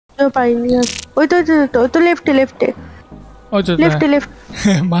পাইনি। ওই তো তো লেফটে লেফটে ওই তো লেফটে লেফট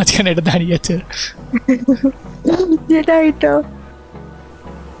মাঝখানে এটা দাঁড়িয়ে আছে। সেটাই তো।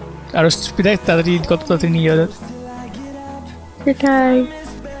 আর স্পিডে তাড়াতাড়ি কত তাড়াতাড়ি নিয়ে যাবে। সেটাই,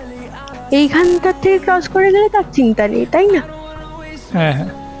 এইখানটা থেকে ক্রস করে গেলে তার চিন্তা নেই, তাই না? হ্যাঁ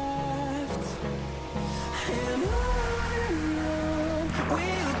হ্যাঁ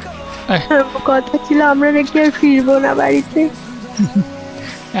কথা ছিল আমরা নাকি আর ফিরবো না বাড়িতে।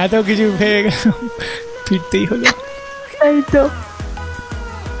 এত কিছু ভেবে গেল, ফিরতেই হলো। তাই তো।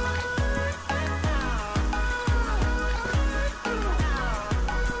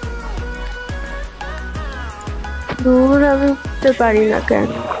 দূর আমি উঠতে পারি না কেন?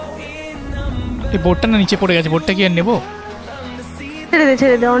 এই বোর্ডটা না নিচে পড়ে গেছে, বোর্ডটা কি আর নেবো?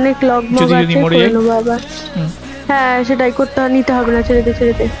 ছেড়ে দে অনেক লগ মগ আছে করে নেবো আবার। হ্যাঁ সেটাই করতে, নিতে হবে না, ছেড়ে দে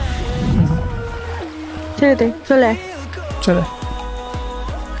চলে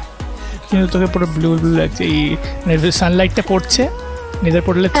কিন্তু তোকে পুরো ব্লু ব্লু লাগছে, এই সানলাইটটা পড়ছে নেদার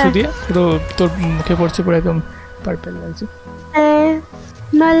পোর্টালের থ্রু দিয়ে, পুরো তোর মুখে পড়ছে, পুরো একদম পার্পল লাগছে। হ্যাঁ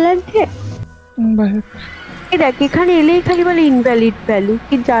ভাল লাগছে। এই দেখ এখানে এলেই খালি বলে ইনভ্যালিড ভ্যালু,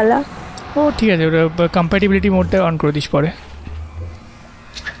 কি জ্বালা। ও ঠিক আছে, ওটা কম্প্যাটিবিলিটি মোডটা অন করে দিস পরে।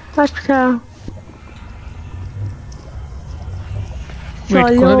 আচ্ছা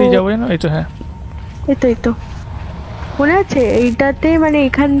ওয়েট কোথা দিয়ে যাবো জানো? এই তো হ্যাঁ এই তো মনে আছে এইটাতে, মানে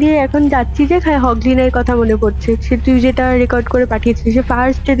এখান দিয়ে এখন যাচ্ছি যে হগলিনের কথা মনে পড়ছে, সে তুই যেটা রেকর্ড করে পাঠিয়েছিস, সে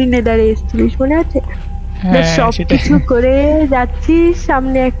ফার্স্ট দিন নেদারে এসেছিলিস মনে আছে? সব কিছু করে যাচ্ছিস,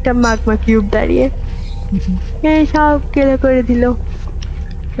 সামনে একটা মাগমা কিউব দাঁড়িয়ে সব কেলে করে দিল।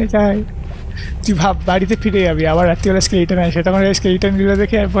 তুই ভাব বাড়িতে ফিরে যাবি, আবার রাত্রিবেলা স্কেলিটন আসে, তখন স্কেলিটন গুলো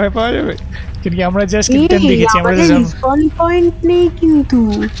দেখে আর ভয় পাওয়া যাবে? কিন্তু আমরা জাস্ট স্কেলিটন দেখেছি, আমরা রিসপন পয়েন্ট নেই কিন্তু।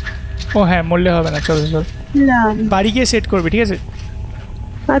 ও হ্যাঁ মরলে হবে না, চল বাড়ি গিয়ে সেট করবি, ঠিক আছে?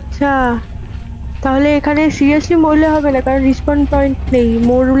 আচ্ছা তাহলে এখানে সিরিয়াসলি মরলে হবে না, কারণ রিসপন পয়েন্ট নেই,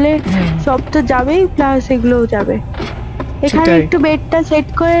 মরলে সব তো যাবেই, প্লাস এগুলোও যাবে। এখানে একটু বেডটা সেট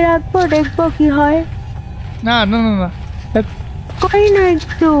করে রাখবো, দেখবো কি হয়। না না না না কই না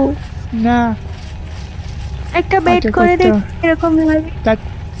একটু, না একটা বেড করে দেখ এরকম ভাবে।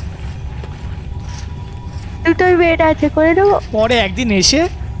 দুটোই বেড আছে, করে দেবো পরে একদিন এসে,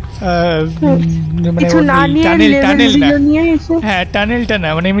 কিছু না নিয়ে লেভেল নিয়ে এসে। হ্যাঁ টানেলটা না,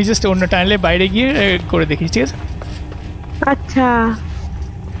 মানে আমি জাস্ট অন্য টানেলের বাইরে গিয়ে করে দেখিস, ঠিক আছে? আচ্ছা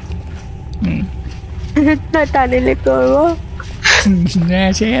না টানেলে করবো না,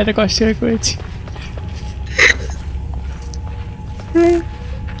 সে এত কষ্ট করে করেছি।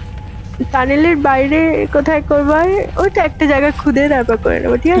 টানেলের বাইরে কোথায় করবো? ওইটা একটা জায়গা খুদে তারপর করে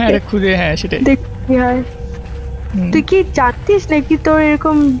নেবো, ঠিক আছে? খুদে, হ্যাঁ সেটাই দেখ কি হয়। তুই কি জানতিস নাকি তোর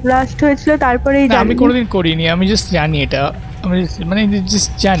এরকম ব্লাস্ট হয়েছিল তারপরেই? আমি কোনোদিন করিনি, আমি জাস্ট জানি এটা, আমি মানে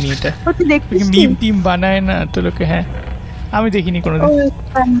জাস্ট জানি এটা। মিম টিম বানায় না তো লোকে, হ্যাঁ আমি দেখিনি কোনোদিন।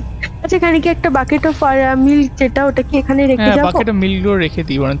 আচ্ছা এখানে কি একটা বাকেট অফ মিল্ক, যেটা ওটা কি এখানে রেখে যাবো? বাকেট অফ মিল্ক গুলো রেখে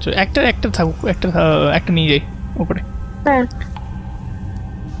দিই বরঞ্চ, একটা থাকুক, একটা নিয়ে যাই উপরে। হ্যাঁ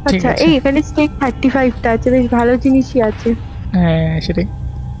আচ্ছা এই এখানে স্টেক 35টা আছে, বেশ ভালো জিনিসই আছে। হ্যাঁ সেটাই।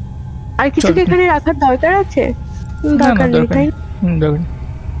 আর কিছু কি এখানে রাখার দরকার আছে? দরকার নেই, তাই?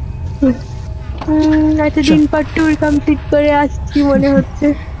 আচ্ছা দিন পর ট্যুর কমপ্লিট করে আসছি মনে হচ্ছে।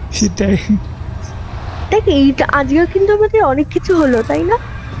 সেটাই। দেখ এইটা আজকেও কিন্তু আমাদের অনেক কিছু হলো, তাই না?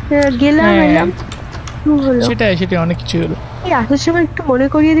 গেলাম এলাম, সেটাই অনেক কিছু হলো। এই আসার সময় একটু মনে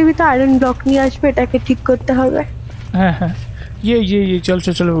করিয়ে দিবি তো, আয়রন ব্লক নিয়ে আসবে, এটাকে ঠিক করতে হবে। হ্যাঁ হ্যাঁ চল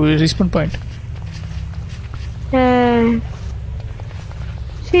রিসপন পয়েন্ট। হ্যাঁ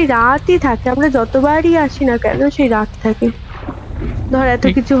সেই রাতই থাকে, আমরা যতবারই আসি না কেন সেই রাত থাকে। ধর এত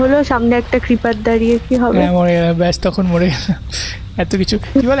কিছু হলো, সামনে একটা ক্রিপার দাঁড়িয়ে, কি হবে? মরে গেল ব্যাস, তখন মরে গেল। এত কিছু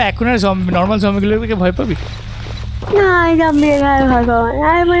কি বলে, এখন আর নর্মাল জম্বিগুলোকে ভয় পাবি না? জম্বি ভয় পাবো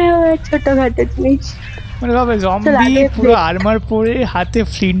না, মানে ছোটখাটো জিনিস, মানে ভাবে জম্বি পুরো আর্মার পরে, হাতে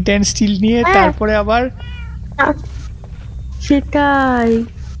ফ্লিন্ট অ্যান্ড স্টিল নিয়ে, তারপরে আবার সেটাই,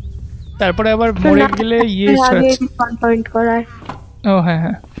 তারপরে আবার মরে গেলে পয়েন্ট করায়। ও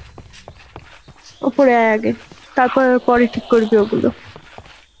হ্যাঁ উপরে আগে, তারপর পরে ঠিক করবি ওগুলো।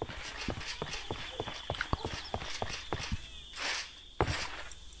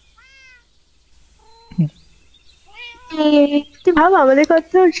 তুই ভাব আমাদের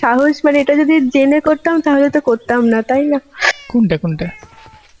কত সাহস, মানে এটা যদি জেনে করতাম তাহলে তো করতাম না, তাই না? কোনটা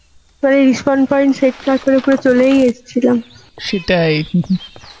মানে রিসপন পয়েন্ট সেট না করে পুরো চলেই এসেছিলাম। সেটাই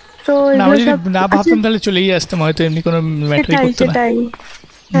তো না ভাবতাম তাহলে চলেই আসতাম হয়তো, এমনি কোনো ম্যাটারই করতো না। সেটাই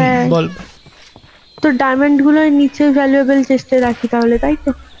হ্যাঁ বল। তো ডায়মন্ড গুলো নিচে ভ্যালুয়েবল চেস্টে রাখি তাহলে, তাই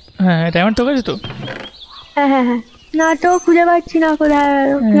তো? হ্যাঁ ডায়মন্ড তো গেছে তো। হ্যাঁ না তো খুঁজে পাচ্ছি না কোথায়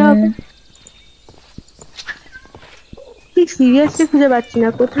কি হবে। কি সিরিয়াসলি খুঁজে পাচ্ছি না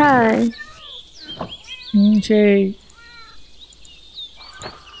কোথায়। সেই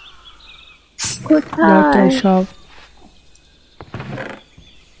কোথায় সব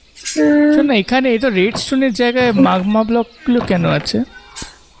শোন না, এখানে এটা রেড স্টোনের জায়গায় মাগমা ব্লক গুলো কেন আছে?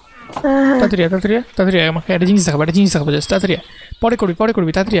 তাড়াতাড়ি তাড়াতাড়ি তাড়াতাড়ি আমাকে একটা জিনিস দেখাবো, একটা জিনিস দেখাবো, জাস্ট তাড়াতাড়ি। পরে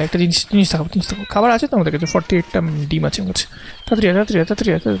করবি তাড়াতাড়ি, একটা জিনিস দেখাবো। খাবার আছে তো আমাদের কাছে, 48টা ডিম আছে আমার কাছে। তাড়াতাড়ি তাড়াতাড়ি তাড়াতাড়ি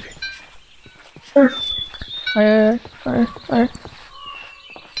তাড়াতাড়ি আয় আয় আয়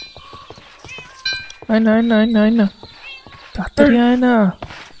আয় না আয় না আয় না আয় না তাড়াতাড়ি আয় না,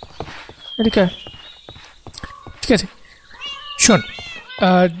 এদিকে ঠিক আছে। শোন,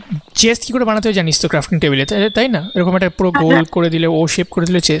 চেস্ট কী করে বানাতে হয় জানিস তো ক্রাফটিং টেবিলে, তাই না? এরকম একটা পুরো গোল করে দিলে, ও শেপ করে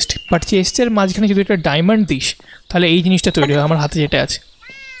দিলে চেস্ট, বাট চেস্টের মাঝখানে যদি একটা ডায়মন্ড দিস তাহলে এই জিনিসটা তৈরি হয় আমার হাতে যেটা আছে,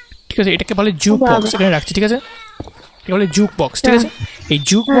 ঠিক আছে? এটাকে বলে জুক বক্স, এখানে রাখছি, ঠিক আছে? এটা বলে জুক বক্স, ঠিক আছে? এই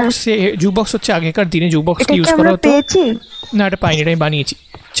জুক বক্স হচ্ছে আগেকার দিনে জুক বক্স ইউজ করা হতো না, এটা পাইনি, এটা আমি বানিয়েছি।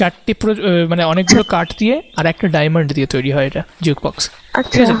 4টে পুরো মানে অনেকগুলো কাঠ দিয়ে আর একটা ডায়মন্ড দিয়ে তৈরি হয় এটা জুক বক্স,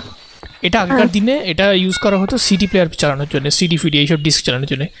 ঠিক আছে? এটা আগেকার দিনে এটা ইউজ করা হতো সিডি প্লেয়ার চালানোর জন্য, সিডি ফিডি এইসব ডিস্ক চালানোর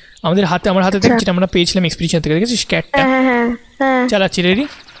জন্য। আমার হাতে দেখ, যেটা আমরা পেয়েছিলাম এক্সপিরিয়েন্স থেকে, দেখেছিস ক্যাটটা চালাচ্ছি। রেডি?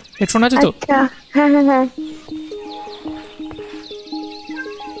 হেডফোন আছে তো?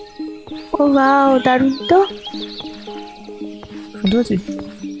 ও ওয়াও, দারুণ তো। শুনতে পাচ্ছি?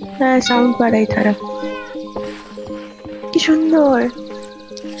 হ্যাঁ, সাউন্ড বাড়াই তারা। কি সুন্দর।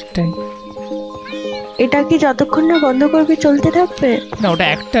 সেটাই। এটা কি যতক্ষণ না বন্ধ করবি চলতে থাকবে? না, ওটা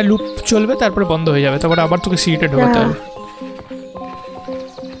একটা লুপ চলবে, তারপরে বন্ধ হয়ে যাবে, তারপরে আবার তোকে সিডিটা ঢোকাতে হবে।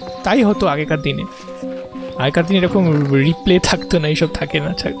 তাই হতো আগেকার দিনে। আগেকার দিনে এরকম রিপ্লে থাকতো না, এইসব থাকে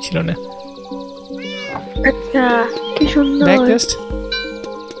না, ছিল না। আচ্ছা, কি সুন্দর। দেখ জাস্ট,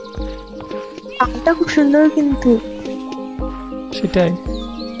 এটা খুব সুন্দর কিন্তু। সেটাই।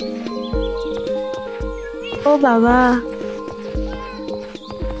 ও বাবা,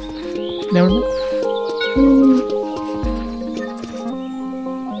 যেমন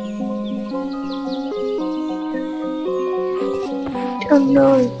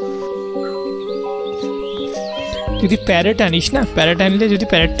যদি প্যারেট আনিস না, প্যারেট আনলে যদি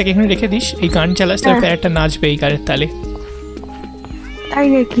প্যারেটটাকে এখানে রেখে দিস, এই গান চালাস, তাহলে প্যারেটটা নাচবে এই গানের তালে। তাই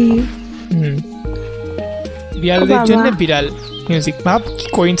নাকি? বিড়ালদের জন্য বিড়াল মিউজিক। ভাব কি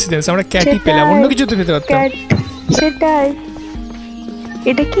কোইন্সিডেন্স, আমরা ক্যাটই পেলাম, অন্য কিছু তো পেতে পারতাম। সেটাই।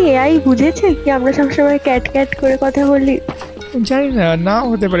 এটা কি এআই বুঝেছে কি আমরা সবসময় ক্যাট ক্যাট করে কথা বলি? জানি না, নাও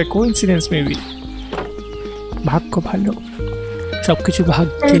হতে পারে, কোইন্সিডেন্স মেবি। ভাগ্য ভালো, সবকিছু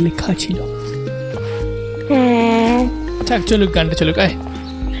ভাগ্যে লেখা ছিল। হ্যাঁ, থাক, চলুক গানটা চলুক। আয়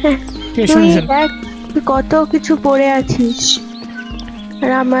কত কিছু পড়ে আছিস,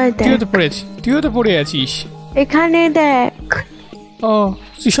 আর আমার দেখ। তুইও তো পড়ে আছিস এখানে দেখ। ও,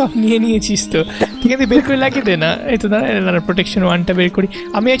 তুই সব নিয়ে নিয়েছিস তো, ঠিক আছে, বের করে লাগিয়ে দে না। এই তো দাঁড়া, প্রোটেকশন 1টা বের করি।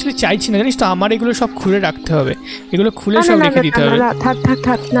 আমি অ্যাকচুয়ালি চাইছি না, জানিস তো, আমার এগুলো সব খুলে রাখতে হবে, এগুলো খুলে সব রেখে দিতে হবে।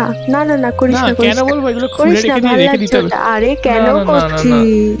 থাক না না না না, করিস না। কেন বলবো, এগুলো খুলে রেখে দিতে হবে। আরে কেন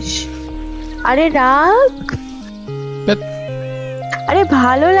করছিস? আরে রাখ, আরে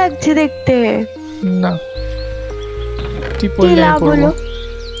ভালো লাগছে দেখতে। না, তুই পড়লে পড়বো,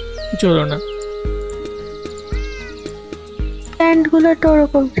 চলো না। স্ট্যান্ডগুলো তো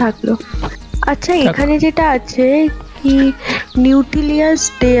ওরকম থাকলো। আচ্ছা, এখানে যেটা আছে কি নিউক্লিয়াস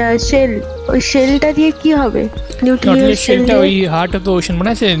শেল, ওই শেলটা দিয়ে কি হবে? নিউক্লিয়াস শেলটা ওই হার্ট অফ দ্য ওশান, মনে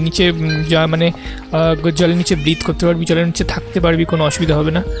আছে? নিচে যা মানে জলের নিচে ব্রিথ করতে পারবি, জলের নিচে থাকতে পারবি, কোনো অসুবিধা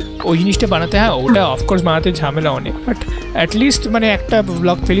হবে না ওই জিনিসটা বানাতে। হ্যাঁ, ওটা অফকোর্স বানাতে ঝামেলা অনেক, বাট অ্যাটলিস্ট মানে একটা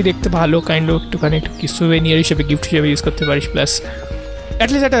ব্লক ফেলি দেখতে ভালো, কাইন্ড অফ একটুখানি একটু কিছু সুভেনিয়ার হিসেবে, গিফট হিসেবে ইউজ করতে পারিস। প্লাস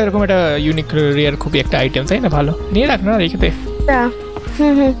অ্যাটলিস্ট একটা এরকম একটা ইউনিক রেয়ার খুবই একটা আইটেম, তাই না? ভালো নিয়ে রাখ না, রেখে দে।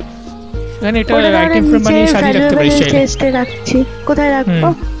 এখানে এটা আইটেম ফ্রেম বানিয়ে সাজিয়ে রাখতে পারিস চাইলে। চেস্টে রাখছি, কোথায় রাখবো?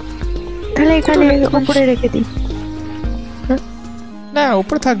 তাহলে এখানে উপরে রেখে দিই। না,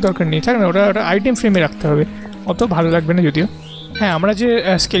 উপরে থাক, দরকার নেই, থাক না, ওটা আইটেম ফ্রেমে রাখতে হবে, অত ভালো লাগবে না যদিও। হ্যাঁ, আমরা যে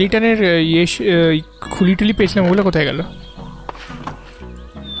স্কেলিটনের খুলি টুলি পেয়েছিলাম, ওগুলো কোথায় গেল?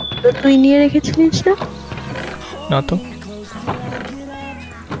 তুই নিয়ে রেখেছিলিস না? না তো,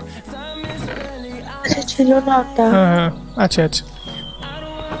 ছিল না ওটা। হ্যাঁ, আচ্ছা,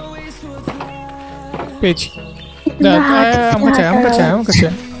 পেয়েছি। আমার কাছে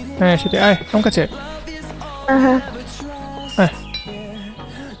হ্যাঁ, সেটাই। আয় আমার কাছে।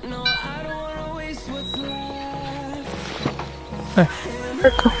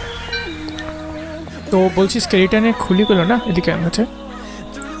 তো বলছি স্কেলিটনের খুলিগুলো না এদিকে আমার কাছে।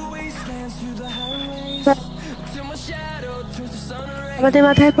 আমাদের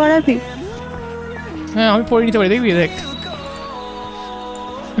মাথায় পড়াবি? হ্যাঁ আমি পড়ে নিতে পারি, দেখবি দেখ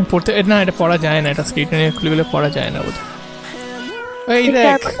পড়তে না, এটা পড়া যায় না, এটা স্ক্রিনে খুলে গেলে পড়া যায় না বোধ। এই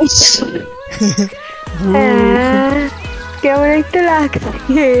দেখ কেমন একটা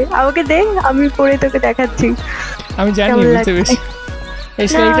লাগছে, আমাকে দেখ আমি পড়ে তোকে দেখাচ্ছি। আমি জানি বুঝতে পেরেছি। এই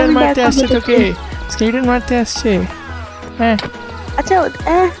স্কেলেটন মারতে আসছে তোকে, স্কেলেটন মারতে আসছে। হ্যাঁ আচ্ছা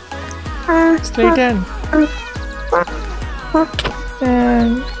স্কেলেটন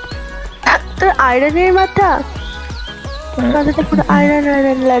তোর আয়রনের মাথাটা পুরো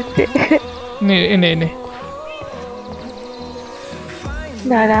আয়রন লাগছে। নে নে নে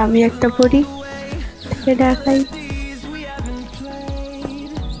দাঁড়া আমি একটা পড়ি, দেখাই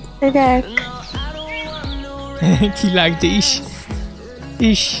দেখ কি লাগছে। ইস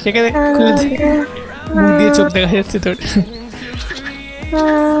ইস দেখে দেখ, মুখ দিয়ে চোখ দেখা যাচ্ছে তোর।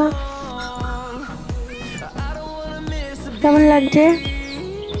 কেমন লাগছে?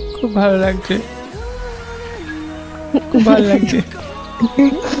 খুব ভালো লাগছে, খুব ভালো লাগছে।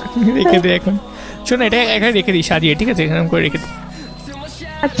 রেখে দে এখন, শোন এটা এখানে রেখে দিই সাজিয়ে, ঠিক আছে? এখানে করে রেখে দিই।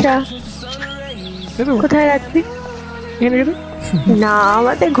 আচ্ছা কোথায় রাখবি? এখানে রেখে দে। না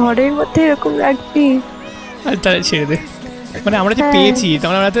আমাদের ঘরের মধ্যে এরকম রাখবি? আর তাহলে ছেড়ে দে, মানে আমরা যে পেয়েছি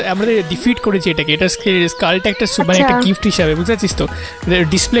তখন আমরা ডিফিট করেছি এটাকে, এটা স্কালটা একটা মানে একটা গিফট হিসাবে, বুঝতে পারছিস তো?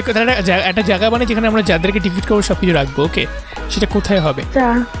 ডিসপ্লে একটা জায়গা মানে যেখানে আমরা যাদেরকে ডিফিট করবো সব কিছু রাখবো। ওকে সেটা কোথায় হবে?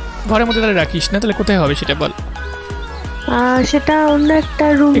 ঘরের মধ্যে তাহলে রাখিস না, তাহলে কোথায় হবে সেটা বল। সেটা অন্য একটা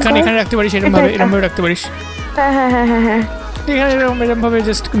রুম, এখানে এখানে রাখতে পারিস, এরকম ভাবে রাখতে পারিস। হ্যাঁ হ্যাঁ হ্যাঁ হ্যাঁ হ্যাঁ এখানে এরকম ভাবে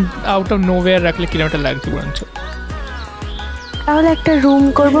জাস্ট আউট অফ নোওয়্যার রাখলে কিলোমিটার লাগছে বরঞ্চ। তাহলে একটা রুম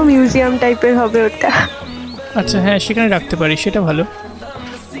করব, মিউজিয়াম টাইপের হবে ওটা। আচ্ছা হ্যাঁ সেখানে রাখতে পারিস, সেটা ভালো।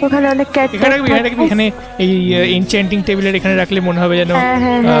 ওখানে অনেক ক্যাট এখানে এই এনচ্যান্টিং টেবিলের এখানে রাখলে মনে হবে যেন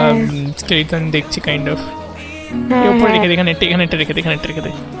স্কেলিটন দেখছি কাইন্ড অফ। এর উপরে রেখে দে, এখানে এটা রেখে দে, এখানে এটা রেখে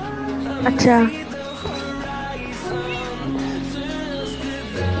দে। আচ্ছা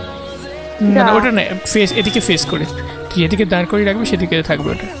না ওটা না, ফেস এদিকে ফেস করে, তুই এদিকে দাঁড় করে রাখবি, সেদিকে থাকবে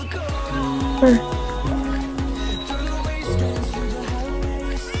ওটা।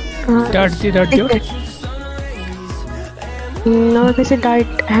 ডার্ট দিও। আমার কাছে ডার্ট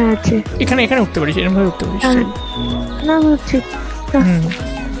হ্যাঁ আছে। এখানে উঠতে পারিস, এরকম ভাবে উঠতে পারিস। না হচ্ছে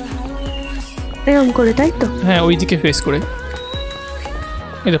এরকম করে, তাই তো? হ্যাঁ ওইদিকে ফেস করে।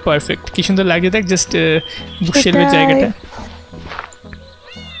 এটা পারফেক্ট, কি সুন্দর লাগে দেখ, জাস্ট বুকশেলফের জায়গাটা।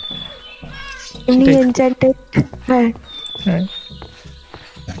 হ্যাঁ হ্যাঁ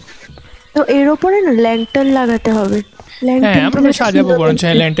তো এর উপরে না ল্যান্টার্ন লাগাতে হবে। হ্যাঁ আমরা সাজাবো বরঞ্চ,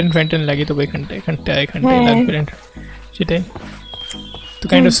 হ্যাঁ ল্যান্টার্ন লাগিয়ে দেবো এখানটায় লাগবে ল্যান্টার্ন, সেটাই তো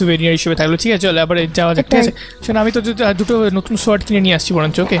কাইন্ড অফ সুভেনিয়ার হিসেবে থাকলো। ঠিক আছে চল আবার যাওয়া যাক, ঠিক আছে? শোন আমি তো দুটো নতুন সোয়ার্ড কিনে নিয়ে আসছি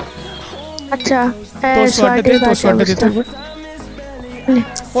বরঞ্চ। ওকে আচ্ছা তোর সোয়ার্ডটা দে থাকবে।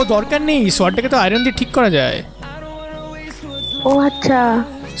 ও দরকার নেই, সোয়ার্ডটাকে তো আয়রন দিয়ে ঠিক করা যায়। ও আচ্ছা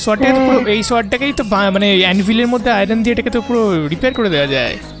সোয়ার্ডটাকে তো পুরো, এই সোয়ার্ডটাকেই তো মানে অ্যানভিলের মধ্যে আয়রন দিয়ে এটাকে তো পুরো রিপেয়ার করে দেওয়া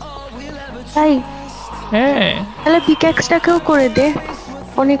যায়। তাই? হ্যাঁ তাহলে পিক্যাক্সটাকেও করে দে,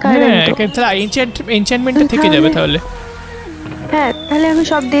 অনেক আয়রন তো। হ্যাঁ তাহলে এনচ্যান্টমেন্টটা থেকে যাবে তাহলে। হ্যাঁ তাহলে আমি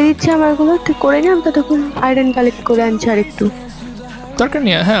সব দিয়ে দিচ্ছি আমারগুলো, তুই করে নে, আমি ততক্ষণ আয়রন কালেক্ট করে আনছি আর একটু। দরকার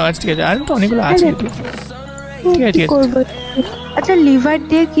নেই, হ্যাঁ ঠিক আছে, আয়রন তো অনেকগুলো আছে। ঠিক আছে করবো। আচ্ছা লিভার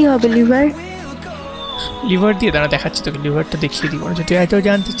দিয়ে কি হবে? লিভার দিয়ে দাঁড়া দেখাচ্ছি তোকে, লিভারটা দেখিয়ে দিই বরঞ্চ। তুই এত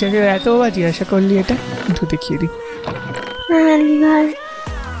জানতে চাই, এতবার জিজ্ঞাসা করলি, এটা কিন্তু দেখিয়ে দিই। হ্যাঁ লিভার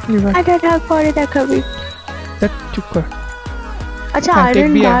আচ্ছা পরে দেখাবি, চুপ কর। আচ্ছা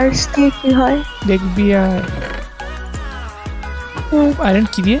আয়রন বার্স দিয়ে কি হয় দেখবি? আয়রন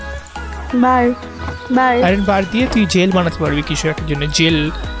কি দিয়ে? আয়রন বার দিয়ে তুই জেল বানাতে পারবি কিছু একটা জন্য, জেল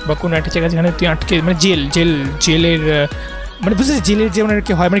বা কোনো একটা জায়গা যেখানে তুই আটকে, মানে জেলের মানে বুঝছিস, জেলের যে মানে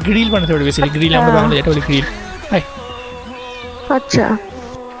কি হয়, মানে গ্রিল বানাতে পারবি। বেসিক্যালি গ্রিল আমরা বাংলা যেটা বলি গ্রিল। আচ্ছা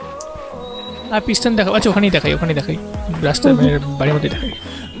আর পিস্টন দেখাও। আচ্ছা ওখানেই দেখাই রাস্তায়, মানে বাড়ির মধ্যে দেখাই।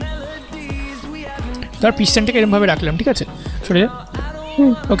 তার পিস্টনটাকে এরকম ভাবে রাখলাম, ঠিক আছে? সরে যা।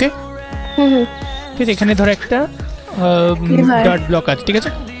 ওকে ঠিক আছে, এখানে ধর একটা ডার্ট ব্লক আছে, ঠিক আছে?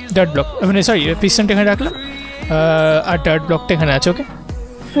 ডার্ট ব্লক মানে সরি পিস্টনটা এখানে রাখলাম, আর ডার্ট ব্লকটা এখানে আছে। ওকে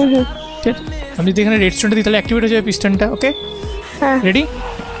ঠিক আছে, আমি যদি এখানে রেড স্টোনটা দিই তাহলে অ্যাক্টিভেট হয়ে যাবে পিস্টনটা। Okay ready?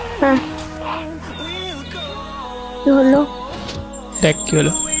 কি হলো? দেখ কি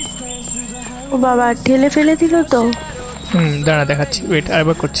হলো। ও বাবা ঠেলে ফেলে দিল তো। দাঁড়া দেখাচ্ছি, ওয়েট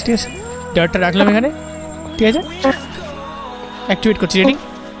আরেকবার করছি, ঠিক আছে? ডার্টটা রাখলাম এখানে, ঠিক আছে? অ্যাক্টিভেট করছি, রেডি?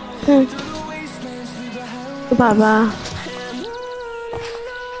 বাবা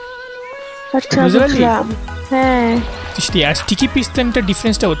আচ্ছা বুঝলাম। হ্যাঁ স্টিকি পিস্টনটা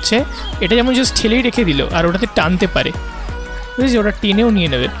ডিফারেন্সটা হচ্ছে এটা যেমন জাস্ট ঠেলেই রেখে দিল, আর ওটাতে টানতে পারে। বুঝেছি, ওটা টেনেও নিয়ে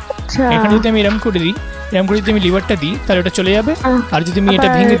নেবে। আচ্ছা এখানে যদি আমি এরম করে দিই, এরম করে যদি আমি লিভারটা দিই তাহলে ওটা চলে যাবে, আর যদি আমি এটা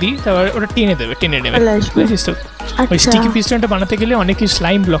আবার ভেঙে দিই তাহলে ওটা টেনে নেবে। চলে আসবে। বুঝেছিস তো? ওই আচ্ছা স্টিকি পিস্টনটা বানাতে গেলে অনেক কিছু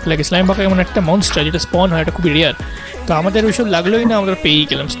স্লাইম ব্লক লাগে। স্লাইম ব্লক এমন একটা মনস্টার যেটা স্পন হয়, এটা খুবই রেয়ার। তো আমাদের ওইসব লাগলোই না, আমরা পেয়েই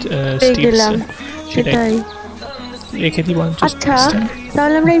গেলাম পেয়ে স্টিলস। গেলাম, সেটাই সেটাই। রেখে দিই বরঞ্চ আচ্ছা piston।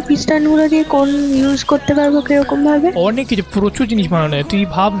 তাহলে আমরা এই পিস্টন গুলো দিয়ে কোন ইউজ করতে পারবো কিরকম ভাবে? অনেক কিছু, প্রচুর জিনিস বানানো হয়। তুই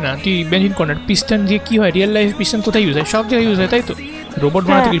ভাব না, তুই ইমাজিন কর না, পিস্টন দিয়ে কি হয়। রিয়েল লাইফ পিস্টন কোথায় ইউজ হয়? সব জায়গায় ইউজ হয়, তাই তো? রোবট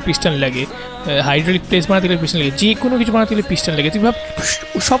বানাতে হ্যাঁ গেলে পিস্টন লাগে, হাইড্রোলিক প্লেস বানাতে গেলে পিস্টন লাগে, যে কোনো কিছু বানাতে গেলে পিস্টন লাগে। তুই ভাব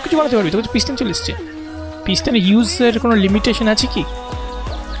সব কিছু বানাতে পারবি, তোকে পিস্টন চলে এসছে। পিস্টনের ইউজের কোনো লিমিটেশন আছে কি?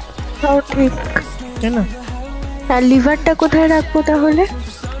 তাও ঠিক। তাই না? আর লিভারটা কোথায় রাখবো তাহলে?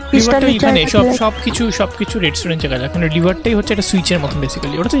 লিভারটা পিস্টনের এখানে জায়গায়? সব কিছু রেস্টুরেন্ট জায়গায়। এখন লিভারটাই হচ্ছে একটা সুইচের মতন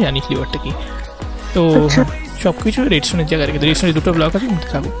বেসিক্যালি, ওটা তো জানিস লিভারটা কি। তো আচ্ছা সব কিছু রেস্টুরেন্টের জায়গায় রেখে, রেস্টুরেন্টে দুটো ব্লক আছে, মধ্যে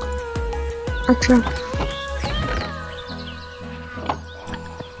থাকুক। আচ্ছা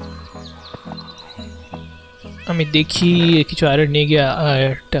আমি দেখি কিছু আয়রন নিয়ে গিয়ে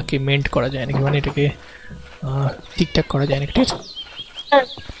এটাকে মেন্ট করা যায় নাকি, মানে এটাকে ঠিকঠাক করা যায় নাকি, ঠিক আছে?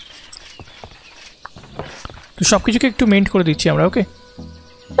 তো সব কিছুকে একটু মেন্ট করে দিচ্ছি আমরা, ওকে?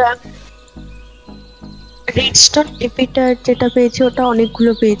 রেডস্টোন রিপিটার যেটা পেয়েছি ওটা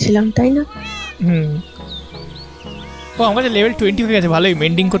অনেকগুলো পেয়েছিলাম, তাই না? হুম। ও আমাদের লেভেল 20 হয়ে গেছে, ভালোই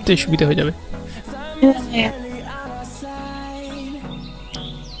মেন্ডিং করতে সুবিধা হয়ে যাবে। হ্যাঁ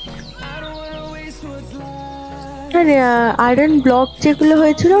আয়রন ব্লক যেগুলো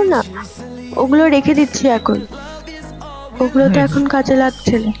হয়েছিল না, ওগুলো রেখে দিচ্ছি এখন। ওগুলো তো এখন কাজে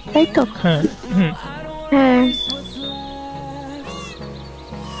লাগছে না, তাই তো? হ্যাঁ। হুম। হ্যাঁ।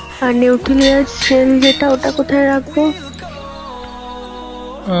 আর নিউক্লিয়ার সেল যেটা, ওটা কোথায় রাখবো?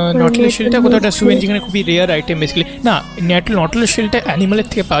 নটলেস শেলটা কোথাও একটা সুয়েন, যেখানে খুবই রেয়ার আইটেম বেসিক্যালি। না, নটলেস শেলটা অ্যানিমালের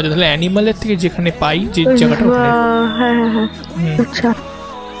থেকে পাওয়া যায়, তাহলে অ্যানিমালের থেকে যেখানে পাই যে জায়গাটা ওখানে। হ্যাঁ হ্যাঁ হ্যাঁ হুম। আচ্ছা।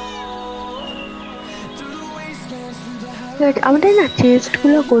 আমাদের না চেস্ট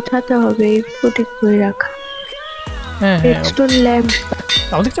গুলো গোছাতে হবে, প্রোটেক্ট করে রাখা। হ্যাঁ হ্যাঁ, রেডস্টোন ল্যাম্প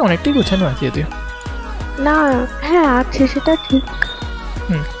আমাদের কাছে অনেকটাই গোছানো আছে যদিও। না, হ্যাঁ আছে সেটা ঠিক।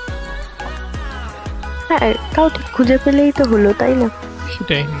 হুম। হ্যাঁ তাও ঠিক, খুঁজে পেলেই তো হলো, তাই না?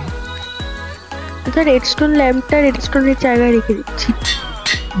 সেটাই। আচ্ছা রেডস্টোন ল্যাম্পটা রেডস্টোনের জায়গায় রেখে দিচ্ছি।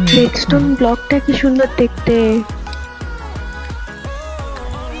 রেডস্টোন ব্লকটা কি সুন্দর দেখতে।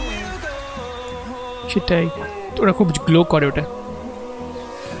 সেটাই, ওরা খুব গ্লো করে ওটা।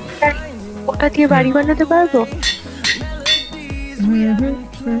 ওটা দিয়ে বাড়ি বানাতে পারবো?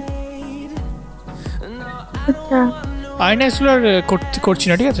 আচ্ছা আয়নাসগুলো আর করছি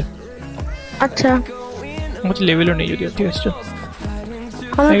না, ঠিক আছে? আচ্ছা আমার লেভেলও নেই যদিও, ঠিক আছে চল।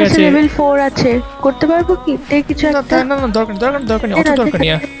 আমার ঠিক কাছে আছে। লেভেল 4 আছে, করতে পারবো কি দেখ কিছু একটা? না না, দরকার নেই, অত দরকার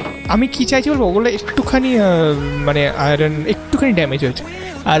নেই। আমি কি চাইছি বলবো, ওগুলো একটুখানি মানে আয়রন একটুখানি ড্যামেজ হয়েছে,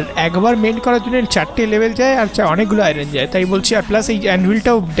 আর একবার মেন্ট করার জন্য 4টে লেভেল যায়, আর অনেকগুলো আয়রন যায়, তাই বলছি। আর প্লাস এই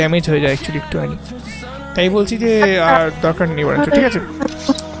অ্যানভিলটাও ড্যামেজ হয়ে যায় অ্যাকচুয়ালি একটুখানি, তাই বলছি যে আর দরকার নেই বরঞ্চ, ঠিক আছে?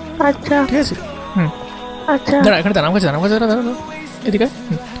 আচ্ছা ঠিক আছে। হুম। আচ্ছা দাঁড়া, এখানে দাঁড়া, আমার কাছে দাঁড়া, এদিকে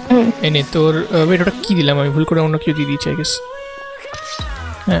এনে তোর ওয়েট, ওটা কী দিলাম আমি, ভুল করে অন্য কিছু দিয়ে দিয়েছি আই গেস।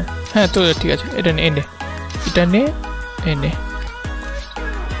 হ্যাঁ হ্যাঁ, তো ঠিক আছে, এটা নে, এনে এটা নে, এনে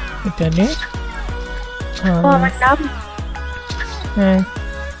এটা নে। ও আমার নাম। হ্যাঁ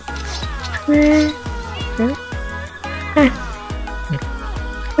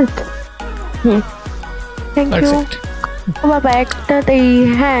থ্যাংক ইউ। পারফেক্ট। ও বাবা একটাতেই,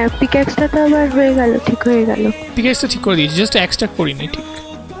 হ্যাঁ পিক্যাক্সটা তো আবার হয়ে গেল, ঠিক হয়ে গেল। পিকেসটা ঠিক করে দিয়েছি, জাস্ট এক্সট্রাক্ট করিনি, ঠিক।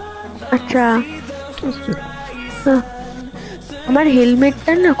 আচ্ছা আমার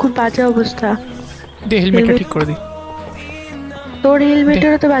হেলমেটটার না খুব বাজে অবস্থা। দে হেলমেটটা ঠিক করে দিই। তোর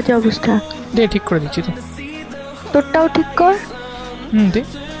হেলমেটেরও তো বাজে অবস্থা। দে ঠিক করে দিচ্ছি তো। তোরটাও ঠিক কর। দে।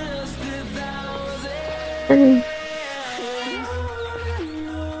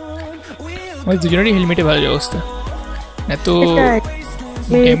 আমাদের দুজনেরই হেলমেটে ভালো অবস্থা, এত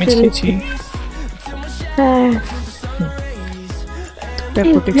ড্যামেজ খেয়েছি। হ্যাঁ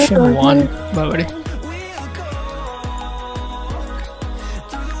প্রোটেকশন 1 বাবারে।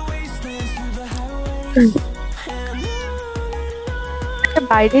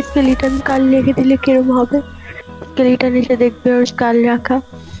 বাইরে স্কেলিটন কাল রেখে দিলে কিরম হবে? স্কেলিটন এসে দেখবে ওর স্কাল রাখা,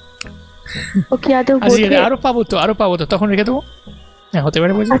 ও কি আদৌ বোঝে? আরো পাবো তো তখন রেখে দেবো। হ্যাঁ হতে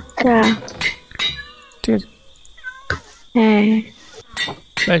পারে, বুঝলি? আচ্ছা ঠিক আছে।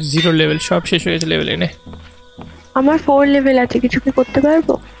 হ্যাঁ 0 লেভেল, সব শেষ হয়ে গেছে লেভেল। এনে আমার 4 লেভেল আছে, কিছু কি করতে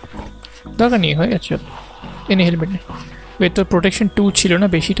পারবো? দরকার নেই, হয়ে গেছে। এনে হেলমেট নে। তোর প্রোটেকশন 2 ছিল না,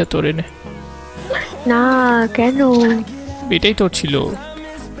 বেশিটা তোর এনে। না কেন? এটাই তোর ছিল।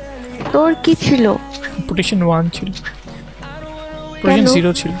 তোর কি ছিল? প্রোটেকশন 1 ছিল। প্রভিশন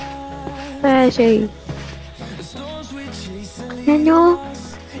 0 ছিল। হ্যাঁ সেই কেন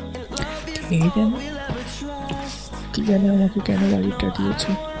কি জানে আমাকে কেন বাড়িটা দিয়েছে।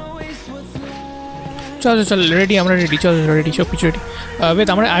 চল চল রেডি, আমরা রেডি, চল রেডি, সব কিছু রেডি। বেদ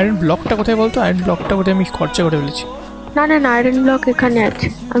আমার আয়রন ব্লকটা কোথায় বলতো? আয়রন ব্লকটা কোথায় আমি খরচা করে ফেলেছি। না না না, আয়রন ব্লক এখানে আছে,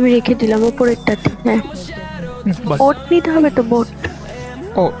 আমি রেখে দিলাম উপরেরটাতে। হ্যাঁ বোট নিতে হবে তো, বোট।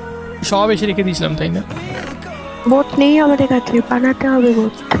 ও সব এসে রেখে দিয়েছিলাম তাই না? বোট নেই আমাদের কাছে, বানাতে হবে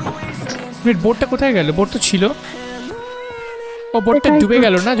বোট। বোটটা কোথায় গেল? বোট তো ছিল। ও বোটটা ডুবে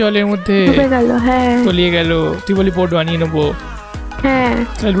গেল না জলের মধ্যে? ডুবে গেল, হ্যাঁ তলিয়ে গেল। তুই বলি বোট বানিয়ে নেবো। হ্যাঁ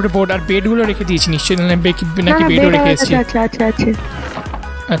তাহলে দুটো বোট আর বেড গুলো রেখে দিয়েছি নিশ্চয়ই, নাকি বেডও রেখে এসেছি? আচ্ছা আচ্ছা আচ্ছা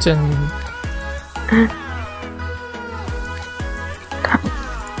আচ্ছা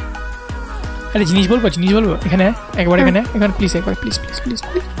আরে জিনিস বলবো এখানে একবার, এখানে প্লিজ, একবার please please please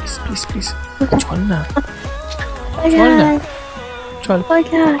please please please চল না, চল না, চল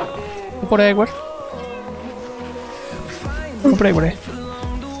উপরে একবার, উপরে একবার।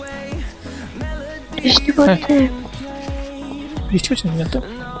 বৃষ্টি হচ্ছে না তো?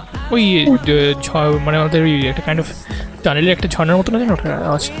 ওই মানে আমাদের ওই একটা কাইন্ড অফ টানেলের একটা ঝর্ণার মতো না, জানো ওটা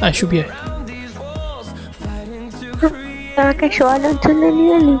আওয়াজ শুভি হয়। তাকে শোয়ানোর জন্য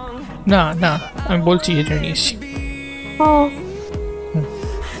নিয়ে এলি? না না, আমি বলছি এই জন্য নিয়ে এসেছি। ও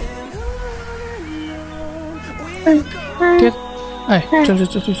চল চল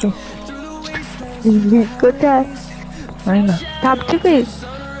চল চল। কোথায়? না ভাবছি কি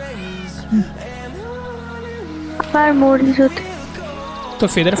আবার মরিস হতে। তোর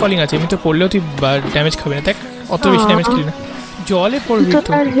ফেদার ফলিং আছে, এমনি তো পড়লেও তুই ড্যামেজ খাবি না, দেখ অত বেশি ড্যামেজ খেলি না। জলে পড়বি তো,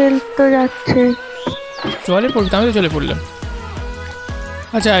 তার হেলথ তো যাচ্ছে। জলে পড়বি তো, আমি তো জলে পড়লাম।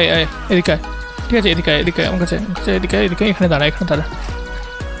 আচ্ছা আয় আয় এদিকে, ঠিক আছে এদিকে এদিকে আমার কাছে, এদিকে এদিকে, এখানে দাঁড়া, এখানে দাঁড়া,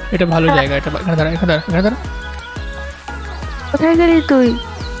 এটা ভালো জায়গা, এটা এখানে দাঁড়া, এখানে দাঁড়া, এখানে দাঁড়া। কোথায় গেলি তুই?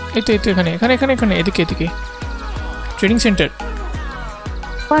 এই তো এখানে এখানে এখানে এখানে এদিকে এদিকে, ট্রেনিং সেন্টার।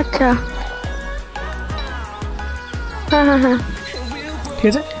 আচ্ছা হ্যাঁ হ্যাঁ হ্যাঁ ঠিক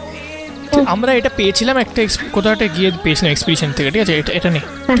আছে, আমরা এটা পেয়েছিলাম একটা কোথাও একটা গিয়ে পেয়েছিলাম এক্সপিডিশন থেকে, ঠিক আছে? এটা নেই,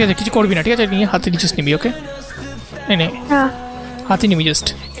 ঠিক আছে? কিছু করবি না, ঠিক আছে? নিয়ে হাতে জাস্ট নিবি, ওকে? নে হাতে নিবি, জাস্ট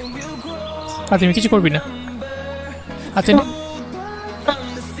হাতে নিবি, কিছু করবি না, হাতে নে।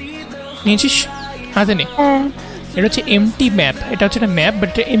 নিয়েছিস? হাতে নে। এটা হচ্ছে এমটি ম্যাপ, এটা হচ্ছে একটা ম্যাপ, বাট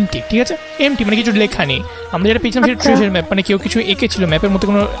এটা এমটি, ঠিক আছে? এমটি মানে কিছু লেখা নেই। আমরা যেটা পেয়েছিলাম সেটা ট্রেজার ম্যাপ, মানে কেউ কিছু এঁকেছিল ম্যাপের মধ্যে,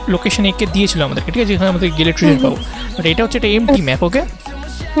 কোনো লোকেশন এঁকে দিয়েছিল আমাদেরকে, ঠিক আছে? যেখানে আমাদের গেলে ট্রেজার পাবো। বাট এটা হচ্ছে একটা এমটি ম্যাপ, ওকে?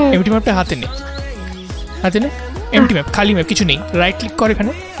 এমটি ম্যাপটা হাতে নে, হাতে নে। এমটি ম্যাপ, খালি ম্যাপ, কিছু নেই। রাইট ক্লিক কর,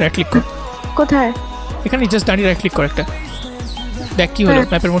 এখানে রাইট ক্লিক কর। কোথায়? এখানে জাস্ট দাঁড়িয়ে রাইট ক্লিক কর একটা, দেখ কি হলো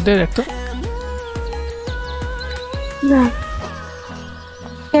ম্যাপের মধ্যে, দেখ তো। না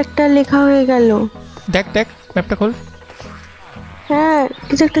একটা লেখা হয়ে গেল, দেখ দেখ ম্যাপটা খোল। হ্যাঁ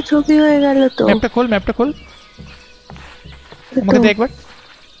কিছু একটা ছবি হয়ে গেল তো। ম্যাপটা খোল, ম্যাপটা খোল, আমাকে দেখ একবার।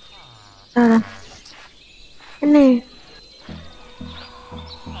 দাঁড়া নে।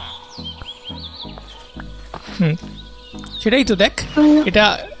 সেটাই তো দেখ, এটা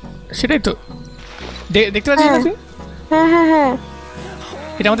সেটাই তো দেখতে পাচ্ছিস না তুই? হ্যাঁ হ্যাঁ হ্যাঁ,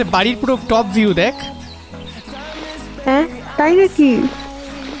 এটা আমাদের বাড়ির পুরো টপ ভিউ, দেখ। হ্যাঁ তাই নাকি?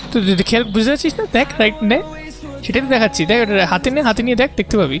 তো যদি খেয়াল বুঝতে পারছিস না, দেখ রাইট নে, সেটাই তো দেখাচ্ছি, দেখ হাতে নে, হাতে নিয়ে দেখ,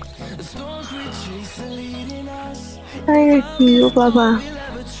 দেখতে পাবি। তাই নাকি? ও বাবা,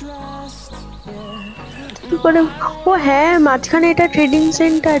 ও হ্যাঁ মাঝখানে এটা ট্রেডিং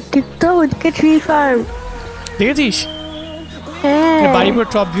সেন্টার, ঠিক তো? ওদিকে ট্রি ফার্ম, দেখেছিস? হ্যাঁ বাড়ির পুরো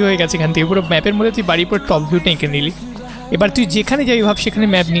টপ ভিউ হয়ে গেছে এখান থেকে, পুরো ম্যাপের মধ্যে তুই বাড়ির পুরো টপ ভিউটা এঁকে নিলি। এবার তুই যেখানে যাবি ভাব সেখানে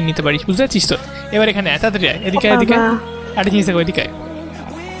ম্যাপ নিয়ে নিতে পারিস, বুঝতে পারছিস তো? এবার এখানে তাড়াতাড়ি এদিকে এদিকে, একটা জিনিস দেখো, এদিকে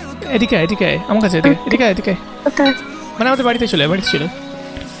এদিকে এদিকে আমার কাছে, এদিকে এদিকে এদিকে, মানে আমাদের বাড়িতে চলে, বাড়িতে চলে।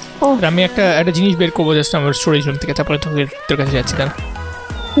 আমি একটা জিনিস বের করবো জাস্ট আমার স্টোরেজ রুম থেকে, তারপরে তোর কাছে যাচ্ছি। দাঁড়া,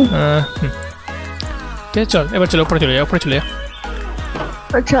 ঠিক আছে চল, এবার চলো উপরে চলে যা, উপরে চলে যা।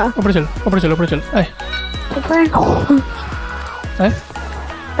 আচ্ছা উপরে চল, উপরে চল, উপরে চল, আয় আয়।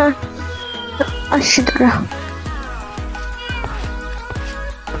 আসছি দাঁড়া।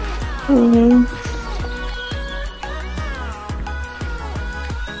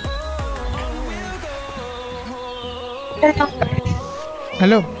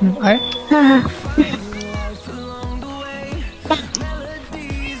 হ্যালো, আয়। হ্যাঁ হ্যাঁ,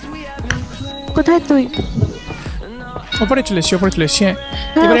 কোথায় তুই? উপরে চলে এসছি, উপরে চলে এসছি। হ্যাঁ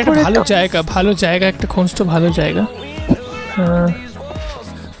এবার একটা ভালো জায়গা, ভালো জায়গা একটা খোঁজ তো, ভালো জায়গা।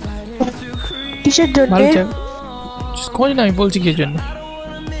 কিসের জন্য? ভালো জায়গা খোঁজ না, আমি বলছি কিসের জন্য।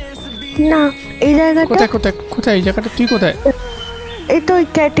 না এই জায়গাটা কোথায় কোথায় কোথায়, এই জায়গাটা তুই কোথায়? এই তো ওই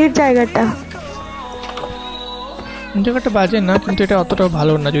ক্যাটের জায়গাটা। জায়গাটা বাজে না, কিন্তু এটা অতটাও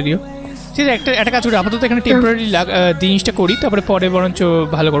ভালো না যদিও। ঠিক আছে, একটা কাজ করি, আপাতত এখানে টেম্পোরারি জিনিসটা করি, তারপরে পরে বরঞ্চ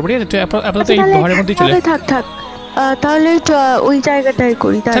ভালো করবো। ঠিক আছে, আপাতত এই ঘরের মধ্যেই চলে থাক থাক, তাহলে ওই জায়গাটাই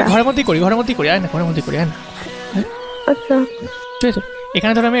করি। ঘরের মধ্যেই করি, ঘরের মধ্যেই করি, আয় না, ঘরের মধ্যেই করি, আয় না। আচ্ছা ঠিক আছে,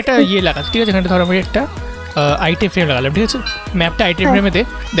 এখানে ধরো আমি একটা লাগাচ্ছি। ঠিক আছে, এখানে ধরো আমি একটা আইটেম ফ্রেম লাগালাম। ঠিক আছে, ম্যাপটা আইটেম ফ্রেমে দে,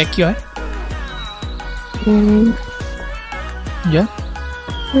 দেখ কি হয়। যা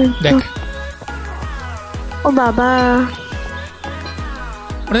দেখ, ও বাবা,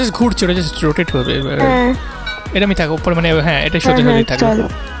 ওটা জাস্ট ঘুরছে, ওটা জাস্ট রোটেট হবে। এটা আমি থাকবো উপর, মানে হ্যাঁ, এটা সোজা সোজাই থাকবে।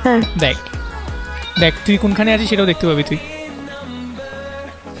 দেখ দেখ, তুই কোনখানে আছিস সেটাও দেখতে পাবি তুই।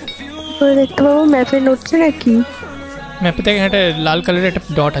 দেখতে পাবো ম্যাপে নড়ছে নাকি? ম্যাপে দেখ, একটা লাল কালারের একটা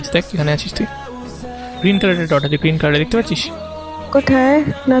ডট আছে, দেখ এখানে আছিস তুই। গ্রিন কালারের ডট আছে, গ্রিন কালার দেখতে পাচ্ছিস? কোথায়?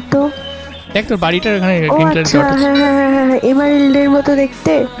 না তো। দেখ তোর বাড়িটার এখানে গ্রিন কালারের ডট আছে। হ্যাঁ, এমারেল্ডের মতো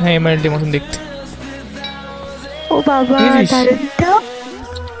দেখতে। হ্যাঁ, এমারেল্ডের মতন দেখতে। ও বাবা,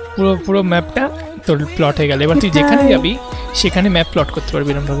 পুরো পুরো ম্যাপটা তোর প্লট হয়ে গেল। এবার তুই যেখানে যাবি সেখানে ম্যাপ প্লট করতে পারবি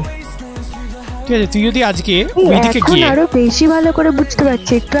এরকম ভাবে। ঠিক আছে, তুই যদি আজকে ওইদিকে গিয়ে আরো বেশি ভালো করে বুঝতে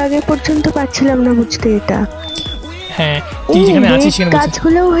পারছি, একটু আগে পর্যন্ত পারছিলাম না বুঝতে এটা। হ্যাঁ, তুই যেখানে আছিস সেখানে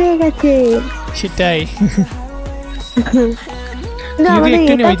কাজগুলো হয়ে গেছে। সেটাই। না, আমাদের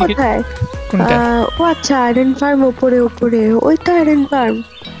এটা কোথায়? কোনটা? ও আচ্ছা, আয়রন ফার্ম উপরে উপরে, ওই তো আয়রন ফার্ম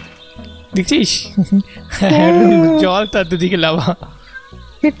দেখছিস? জল তার দুদিকে লাভা।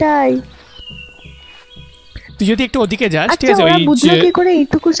 সেটাই। তুই যদি একটু ওদিকে যাস, ঠিক আছে, ওই বুঝলো কি করে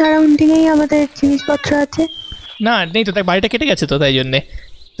এইটুকু সারাউন্ডিং এই আমাদের জিনিসপত্র আছে? না নেই তো, তাই বাড়িটা কেটে গেছে তো, তাই জন্যে।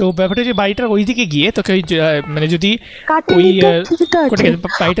 তো ব্যাপারটা যে বাড়িটার ওইদিকে গিয়ে তোকে ওই মানে যদি ওই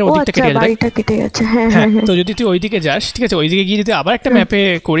বাড়িটার ওদিকটা কেটে গেছে, হ্যাঁ, তো যদি তুই ওইদিকে যাস, ঠিক আছে, ওইদিকে গিয়ে যদি আবার একটা ম্যাপে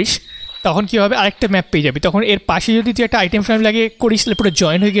করিস, তখন কি হবে, আরেকটা ম্যাপ পেয়ে যাবি। তখন এর পাশে যদি তুই একটা আইটেম ফ্রেম লাগিয়ে করিস, তাহলে পুরো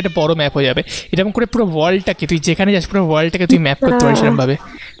জয়েন হয়ে গিয়ে একটা বড় ম্যাপ হয়ে যাবে। এরকম করে পুরো ওয়ার্ল্ডটাকে তুই যেখানে যাস, পুরো ওয়ার্ল্ডটাকে তুই ম্যাপ করতে পারিস এরকম ভাবে।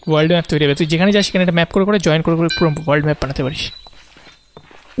 ওয়ার্ল্ড ম্যাপ তৈরি হবে, তুই যেখানে যাস সেখানে একটা ম্যাপ করে করে জয়েন করে করে পুরো ওয়ার্ল্ড ম্যাপ বানাতে পারিস।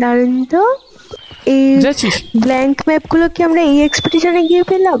 দারুণ তো। এই ব্ল্যাঙ্ক ম্যাপগুলো কি আমরা এই এক্সপেডিশনে গিয়ে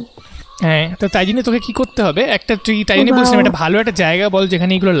পেলাম? হ্যাঁ, তো তাই জন্য তোকে কি করতে হবে, একটা তুই তাই জন্য বলছিলাম একটা ভালো একটা জায়গা বল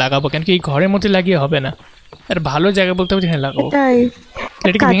যেখানে এগুলো লাগাবো, কেন কি এই ঘরের মধ্যে লাগিয়ে হবে না, আর ভালো জায়গা বলতে হবে যেখানে লাগাবো।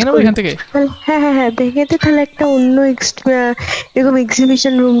 এটাকে ভেঙে নেবো এখান থেকে। হ্যাঁ, ভেঙে দে, তাহলে একটা অন্য এরকম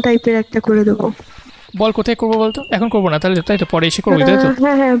এক্সিবিশন রুম টাইপের একটা করে দেবো। বল কোথায় করবো বলতো? এখন করবো না, তাহলে তাই তো পরে এসে করবো, তাই তো?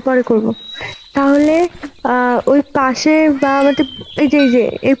 হ্যাঁ, পরে করবো। তাহলে ওই পাশে বা আমাদের এই যে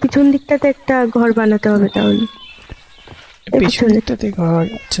এই পিছন দিকটাতে একটা ঘর বানাতে হবে। তাহলে পেছন দিকটাতে ঘর?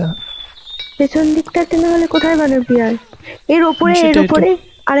 আচ্ছা, পেছন দিকটাতে না হলে কোথায় বানাবি? আর এর উপরে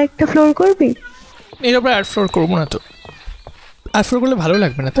আরেকটা ফ্লোর করবি? এর উপরে আর ফ্লোর করবো না তো, আর ফ্লোর করলে ভালো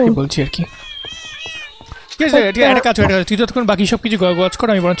লাগবে না, তাই বলছি আর কি। ঠিক আছে, ঠিক আছে, একটা কাজ করে, তুই ততক্ষণ বাকি সব কিছু গজ কর,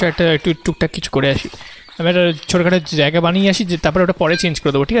 আমি বরঞ্চ একটা একটু টুকটাক কিছু করে আসি। আমি একটা ছোটখাটো জায়গা বানিয়ে আসি, যে তারপরে ওটা পরে চেঞ্জ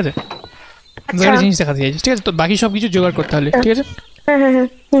করে দেবো। ঠিক আছে, জিনিস দেখাতে চাইছি। ঠিক আছে, তো বাকি সব কিছু জোগাড় করতে হলে। ঠিক আছে,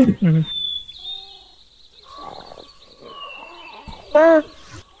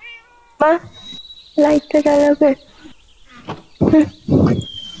 মা লাইটটা জ্বালাবে?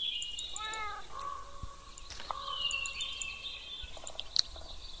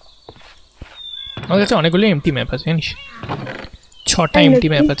 আমার কাছে অনেকগুলো এমটি ম্যাপ আছে, জানিস? 6টা এমটি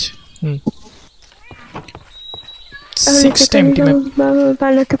ম্যাপ আছে। 6টা এমটি ম্যাপ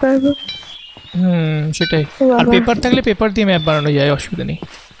বানাতে পারবো। সেটাই। আর পেপার থাকলে পেপার দিয়ে ম্যাপ বানানো যায়, অসুবিধা নেই।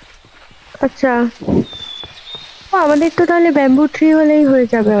 আচ্ছা, আমাদের তো তাহলে ব্যাম্বু ট্রি হলেই হয়ে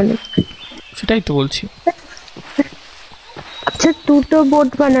যাবে অনেক। সেটাই তো বলছি। আচ্ছা, 2টো বোট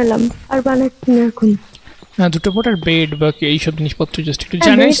বানালাম, আর বানাচ্ছি না এখন। না, 2টো বোট আর বেড বা এইসব জিনিসপত্র জাস্ট একটু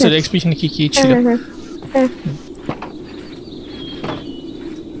জানিস তো এক্সপ্রেশনে কি কি ছিল।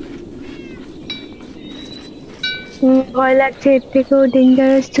 ভয় লাগছে, এর থেকেও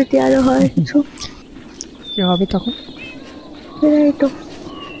ডেঞ্জারাস যদি আরো হয় কিছু। কি হবে তখন? তো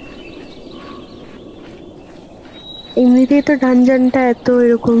এমনিতেই তো ডানজানটা এত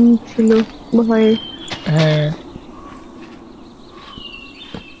এরকম ছিল ভয়ে। হ্যাঁ,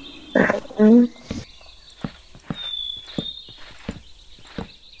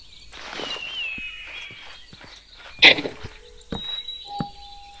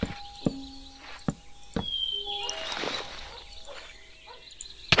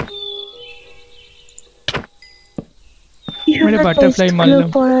 বাটারফ্লাই মারলাম।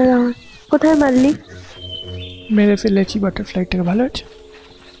 কোথায় মারলি? মেরে ফেলেছি বাটারফ্লাইটাকে। ভালো আছে?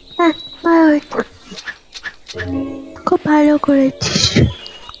 হ্যাঁ, খুব ভালো করেছিস।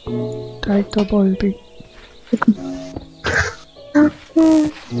 তাই তো বলবি।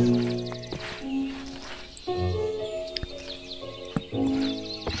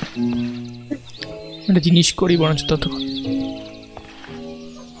 একটা জিনিস করি বরঞ্চ ততক্ষণ।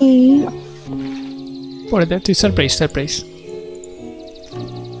 পরে দেখ তুই সারপ্রাইজ সারপ্রাইজ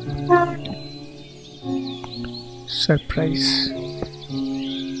সারপ্রাইজ।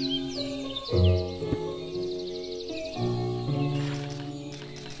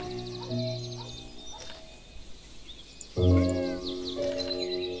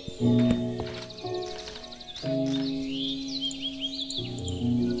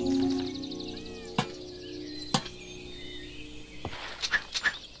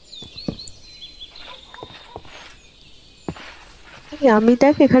 আমি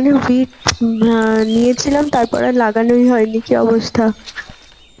দেখ এখানে ভিট নিয়েছিলাম, তারপর আর লাগানোই হয়নি। কি অবস্থা?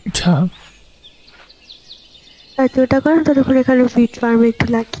 আচ্ছা তুই ওটা কর, ততক্ষণ এখানে ভিট ফার্মে একটু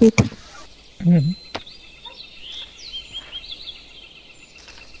লাগিয়ে দিই। হুম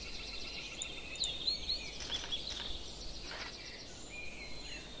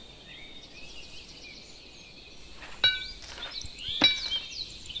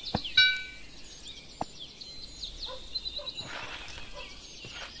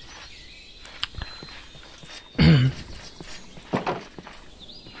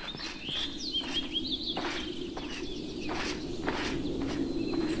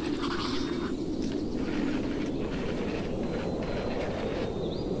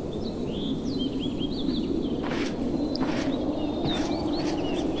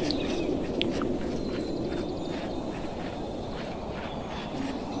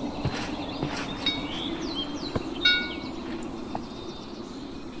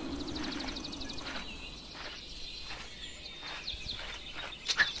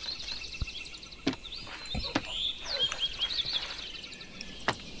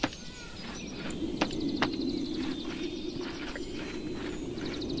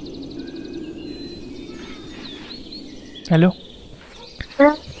হ্যালো,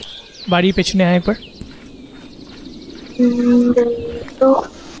 বাড়ির পেছনে আয় একবার। তো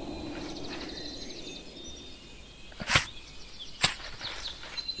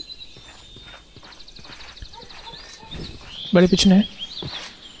বাড়ির পেছনে আয়।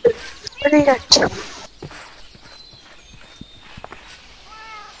 যাচ্ছে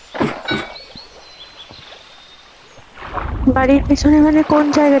বাড়ির পেছনে মানে কোন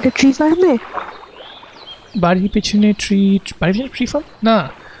জায়গাটা? ট্রি ফার্মে? বাড়ির পেছনে বাড়ির পেছনে ট্রি ফার্ম না,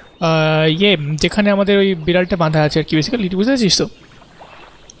 ইয়ে যেখানে আমাদের ওই বিড়ালটা বাঁধা আছে আর কি, বেসিক্যালি বুঝতে পারছিস তো?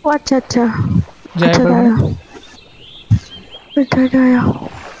 ও আচ্ছা আচ্ছা যাই আচ্ছা, একবার দাঁড়াও দাঁড়াও।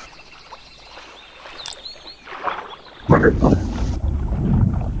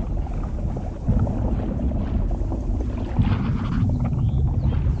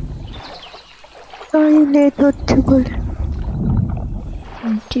 লেট হচ্ছে বলে।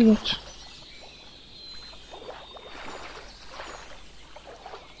 ঠিক আছে।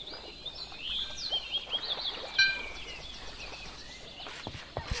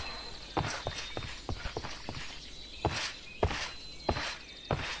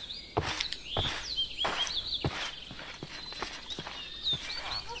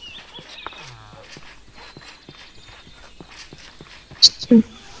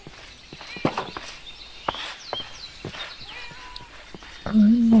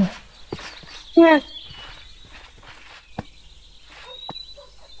 Yeah.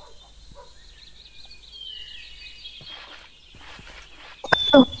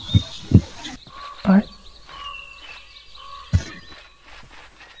 আয়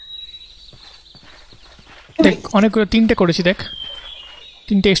দেখ, অনেকগুলো, তিনটে করেছি দেখ,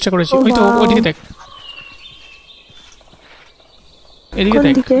 তিনটে এক্সট্রা করেছি। ওই তো ওইদিকে দেখ, এদিকে কোন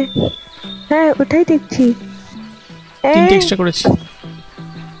দেখ, দিকে? হ্যাঁ ওটাই দেখছি। তিনটে এক্সট্রা করেছি।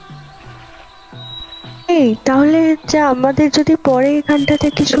 এই তাহলে যা আমাদের যদি পরে এখানটাতে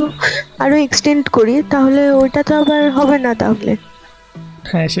কিছু আরো এক্সটেন্ড করি তাহলে ওইটা তো আবার হবে না তাহলে।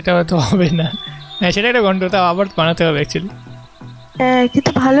 হ্যাঁ সেটা হয়তো হবে না, হ্যাঁ সেটা একটা গন্ড, তাও আবার বানাতে হবে অ্যাকচুয়ালি। হ্যাঁ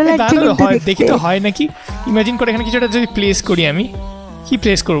কিন্তু ভালো লাগছে কিন্তু হয়, দেখি দেখতে। তো হয় নাকি। ইমাজিন করে এখানে কিছু একটা যদি প্লেস করি, আমি কি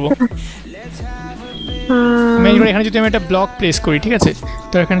প্লেস করবো? ইমাজিন করে এখানে যদি আমি একটা ব্লক প্লেস করি, ঠিক আছে,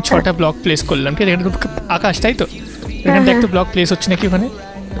 তো এখানে 6টা ব্লক প্লেস করলাম, ঠিক আছে, এখানে তো আকাশ, তাই তো? এখানে দেখ তো ব্লক প্লেস হচ্ছে নাকি ওখানে।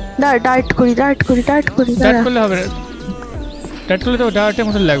 ডার্ট করি ডার্ট করলে হবে, ডার্ট করলে তো ডার্টের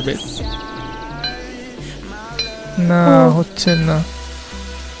মতো লাগবে না, হচ্ছে না।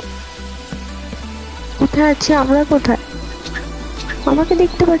 কোথায় আছি আমরা? কোথায়? আমাকে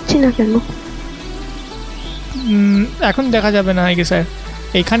দেখতে পাচ্ছি না কেন? এখন দেখা যাবে না, আই গেস। স্যার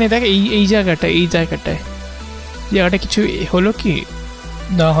এইখানে দেখ, এই জায়গাটায় কিছু হলো কি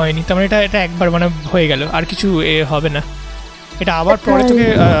না, হয়নি। তার মানে এটা একবার মানে হয়ে গেল, আর কিছু হবে না। এটা আবার পরে তোকে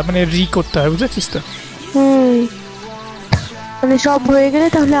মানে করতে হবে, বুঝেছিস তো? মানে সব হয়ে গেলে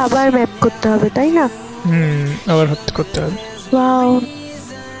তাহলে আবার ম্যাপ করতে হবে, তাই না? আবার করতে হবে। ওয়াও,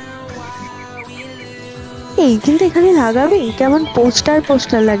 এই কিন্তু এখানে লাগাবি কেমন পোস্টার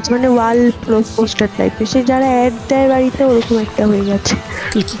পোস্টার লাগছে, মানে ওয়াল পোস্টার টাইপের, সে যারা অ্যাড দেয় বাড়িতে ওরকম একটা হয়ে গেছে।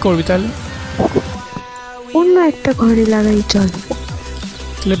 তুই কি করবি তাহলে? অন্য একটা ঘরে লাগাই চল।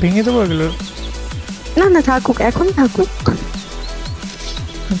 তাহলে ভেঙে দেবো এগুলো? না না থাকুক, এখন থাকুক।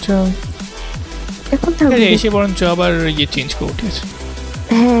 আচ্ছা এখন থাকুক, এসে বরঞ্চ আবার ইয়ে চেঞ্জ করবো, ঠিক আছে?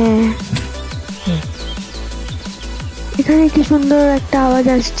 হ্যাঁ এখানে কি সুন্দর একটা আওয়াজ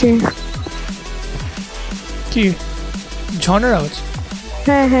আসছে। কি ঝর্ণার আওয়াজ?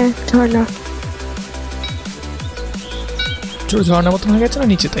 হ্যাঁ হ্যাঁ ঝর্ণা। ছোট ঝর্ণা মতন হয়ে গেছে না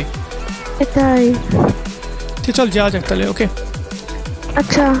নিচে, তাই এটাই। ঠিক, চল যাওয়া যাক তাহলে। ওকে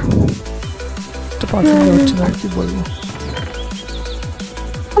আচ্ছা তো পছন্দ হচ্ছে না, কি বলবো।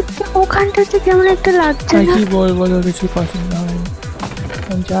 ওখানটাতে কেমন একটা লাগছে না? কি বলবো, কিছু পছন্দ হয়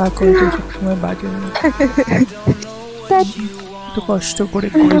না, যা করতে সবসময় বাজে। একটু কষ্ট করে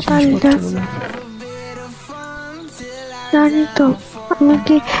জানি তো, আমি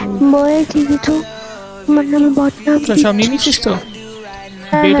কি বলেছি কিছু, মানে আমি বদনাম। সব নিয়ে নিচ্ছিস তো?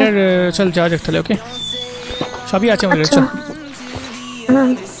 বেটার চল যাওয়া যাক তাহলে। ওকে সবই আছে আমাদের, চল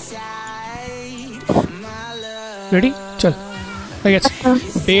রেডি, চল হয়ে গেছে।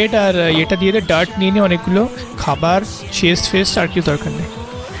 বেড আর এটা দিয়ে দে, ডার্ট নিয়ে নে অনেকগুলো, খাবার, চেস্ট ফেস্ট আর কিছু দরকার নেই।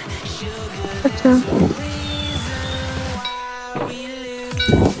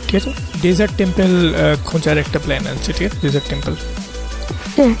 ঠিক আছে, ডেজার্ট টেম্পল খোঁজার একটা প্ল্যান আছে, ঠিক আছে? Dessert temple.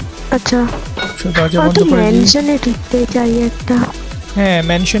 আচ্ছা দরজা বন্ধ করে ম্যানশনে ঢুকতে চাই একটা। হ্যাঁ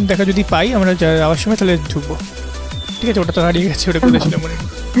ম্যানশন দেখা যদি পাই আমরা যাওয়ার সময় তাহলে ঢুকবো, ঠিক আছে? ওটা তো হারিয়ে গেছে, ওটা কোথায় ছিল মনে নেই।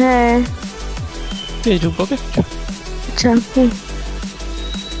 হ্যাঁ ঠিক আছে ঢুকবো। ওকে আচ্ছা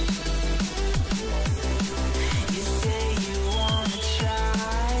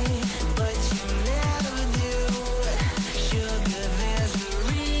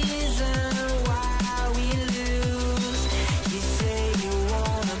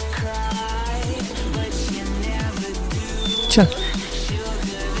চল।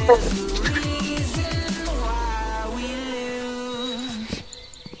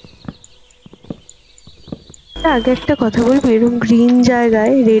 আগে একটা কথা বলবো, এরকম গ্রিন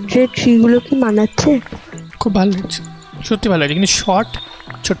জায়গায় রেড রেড ট্রি গুলো কি মানাচ্ছে? খুব ভালো লাগছে, সত্যি ভালো লাগছে, কিন্তু শর্ট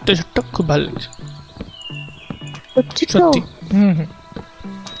ছোট্ট ছোট্ট খুব ভালো লাগছে সত্যি।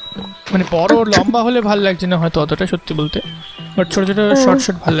 মানে বড় লম্বা হলে ভালো লাগছে না হয়তো অতটা, সত্যি বলতে, বাট ছোট ছোট শর্ট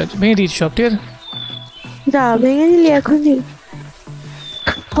শর্ট ভালো লাগছে। ভেঙে দিয়েছি সব, ঠিক আছে? যা ভেঙে দিলি এখনই?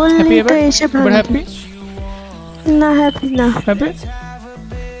 বললি তো এসে ভালো। হ্যাপি না হ্যাপি না। হ্যাপি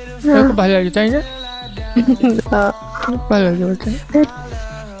খুব ভালো লাগছে, তাই না? ভালো লাগছে বলছে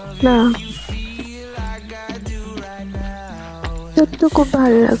না, তো খুব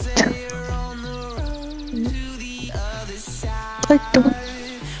ভালো লাগছে।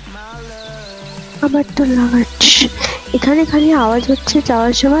 আবার তো লাগাচ্ছি এখানে, খালি আওয়াজ হচ্ছে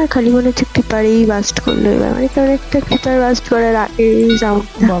যাওয়ার সময়, খালি মনে হচ্ছে ক্রিপারেই বাস্ট করলো এবার, মানে কারণ একটা ক্রিপার বাস্ট করার আগে যাও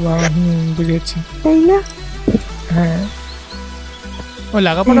বাবা। বুঝেছি, তাই না? হ্যাঁ ও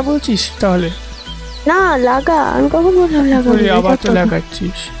লাগাবো না বলছিস তাহলে? না লাগা, আমি কখন বললাম লাগাবো? আবার তো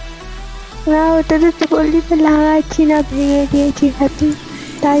লাগাচ্ছিস। না ওটা তো বললি তো লাগাচ্ছি না, ভেঙে দিয়েছি হ্যাপি,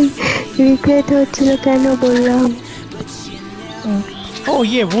 তাই রিগ্রেট হচ্ছিল কেন বললাম। ও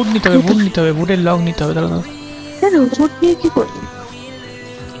ইয়ে উড নিতে হবে, উড নিতে হবে, উডের লগ নিতে হবে। দাঁড়া কেন উড নিয়ে কি করবি?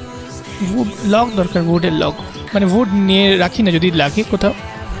 উড লগ দরকার, উডের লগ, মানে উড নিয়ে রাখি না যদি লাগে কোথাও,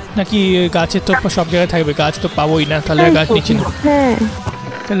 নাকি গাছে তো সব জায়গায় থাকবে, গাছ তো পাবোই না, তাহলে গাছ নিচে না। হ্যাঁ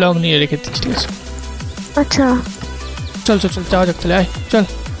লগ নিয়ে রেখে দিচ্ছি, ঠিক আছে? আচ্ছা চল চল চল যাওয়া যাক তাহলে, আয় চল।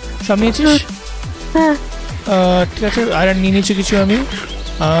 সব নিয়েছিস? হ্যাঁ ঠিক আছে, আয়রন নিয়ে নিয়েছি কিছু, আমি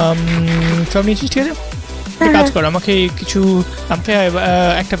সব নিয়েছিস, ঠিক আছে? কাজ কর, আমাকে কিছু আমাকে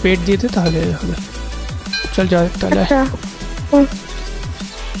একটা বেড দিয়ে দে তাহলে হবে। চল যাওয়া যাক তাহলে।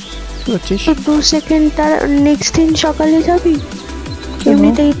 করছিস 2 সেকেন্ড, তার নেক্সট দিন সকালে যাবি?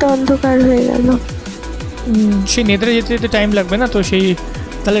 এমনিতেই তো অন্ধকার হয়ে গেল। সেই নেদারে যেতে যেতে টাইম লাগবে না তো, সেই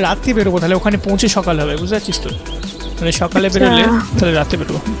তাহলে রাত্রি বেরোবো, তাহলে ওখানে পৌঁছে সকাল হবে, বুঝতে পারছিস তো? মানে সকালে বেরোলে তাহলে রাতে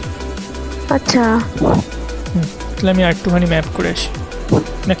বেরোবো। আচ্ছা তাহলে আমি একটুখানি ম্যাপ করে আসি,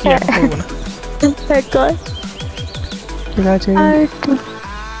 নাকি এখন করবো না? ঠিক আছে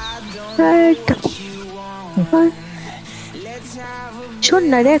শোন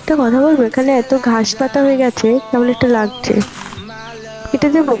না রে, একটা কথা বলবো, এখানে এত ঘাস পাতা হয়ে গেছে, কেমন একটা লাগছে, কেটে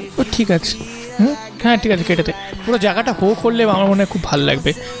দেবো? ঠিক আছে, হ্যাঁ ঠিক আছে কেটে দে। পুরো জায়গাটা হো করলে আমার মনে হয় খুব ভালো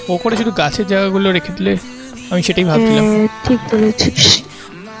লাগবে, ও করে শুধু গাছের জায়গাগুলো রেখে দিলে, আমি সেটাই ভাবছিলাম। ঠিক বলেছিস।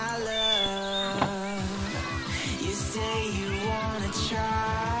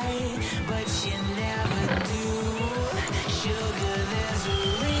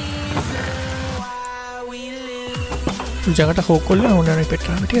 একটু জায়গাটা হোক করলে মনে অনেক বেটার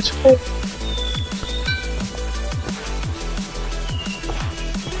হবে, ঠিক আছে?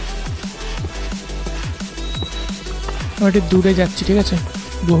 আমি একটু দূরে যাচ্ছি, ঠিক আছে?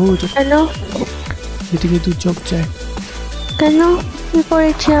 বহু কেন এদিকে দু চোখ যায়। কেন কি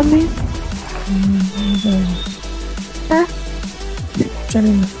করেছি আমি? হ্যাঁ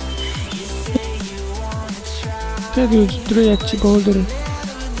জানি না, দূরে যাচ্ছি, বহু দূরে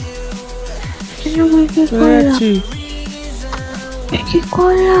কেন আমি কি চলে করলাম? যাচ্ছি। কি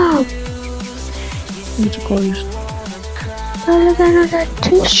করলাম? কিছু করিস তাহলে কেন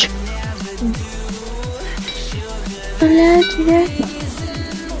যাচ্ছিস? চলে যাচ্ছি রে।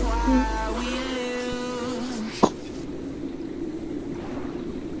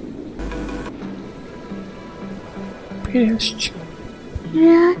 ফিরে আসছি।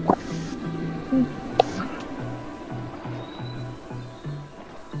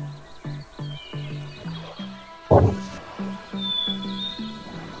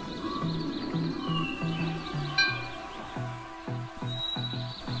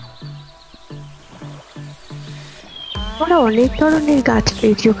 আমরা অনেক ধরনের গাছ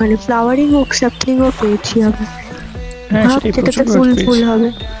পেয়েছি ওখানে, ফ্লাওয়ারিং ওক স্যাপলিংও পেয়েছি আমরা। হ্যাঁ ভাব সেটাই, যেটাতে প্রচুর গাছ ফুল পেয়েছি। ফুল হবে।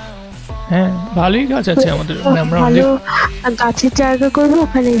 হ্যাঁ ভালোই গাছ আছে আমাদের, মানে আমরা ভালো অনেক গাছের জায়গা করবো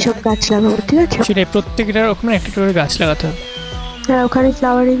ওখানে, এইসব গাছ লাগাবো, ঠিক আছে? সেটাই, প্রত্যেকটার ওখানে একটা করে গাছ লাগাতে হবে। হ্যাঁ ওখানে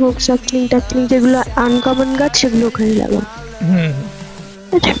ফ্লাওয়ারিং ওক স্যাপলিং টাপলিং যেগুলো আনকমন গাছ সেগুলো ওখানে লাগাবো। হুম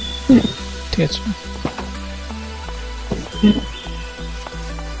আচ্ছা ঠিক আছে।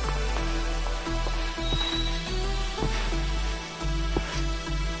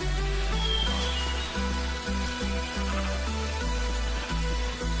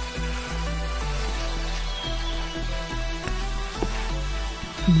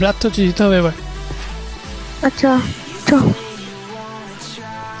 ব্রাত তো যেতে হবে এবার। আচ্ছা চ।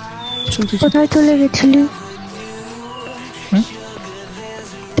 চল চল চল। কোথায় চলে গেছিলি? হুম?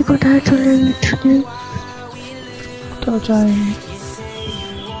 তুই কোথায় চলে গেছিলি? কোথাও যাইনি।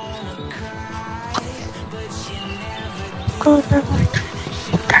 কোথায়?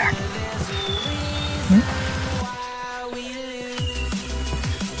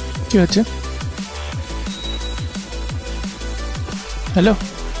 কি হচ্ছে? Hello,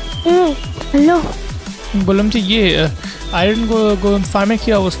 hello. বললাম যে আয়রন ফার্মের কি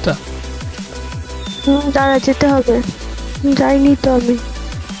অবস্থা? দাঁড়া যেতে হবে, যাইনি তো আমি।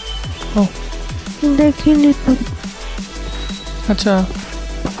 ও দেখিনি তো। আচ্ছা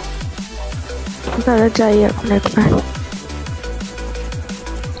দাঁড়া যাই এখন একবার।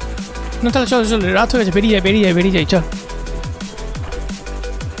 না তাহলে চল চল, রাত হয়ে গেছে, বেরিয়ে যাই চল।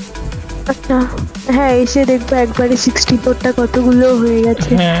 আচ্ছা হ্যাঁ এসে দেখবো একবারে 64টা কতগুলো হয়ে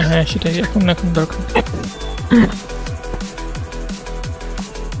গেছে। হ্যাঁ হ্যাঁ সেটাই, এখন দরকার।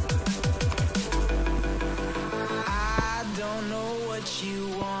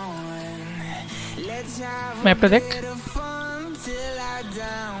 ম্যাপটা দেখ।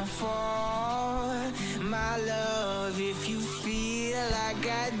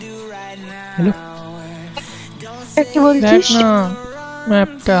 হ্যালো কি দেখ বলছিস? না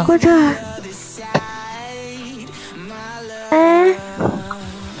ম্যাপটা। কোথায়?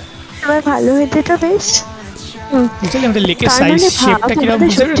 এবার ভালো হয়েছে তো বেশ। বুঝলি আমাদের লেকের তার সাইজ মানে শেপটা ভাব কিরকম আমাদের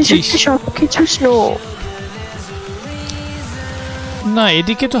বুঝতে সত্যি পেরেছিস? সত্যি সবকিছু স্নো। না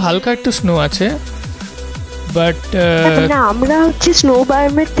এদিকে তো হালকা একটু স্নো আছে, বাট মানে আমরা হচ্ছে স্নো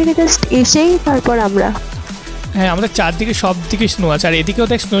বায়োমের থেকে জাস্ট এসেই তারপর আমরা। হ্যাঁ আমাদের চারদিকে সব দিকে স্নো আছে, আর এদিকেও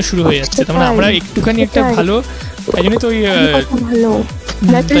দেখ স্নো শুরু হয়ে যাচ্ছে, তার মানে সেটাই, আমরা একটুখানি একটা সেটাই। ভালো, তাই জন্য তো ওই কত ভালো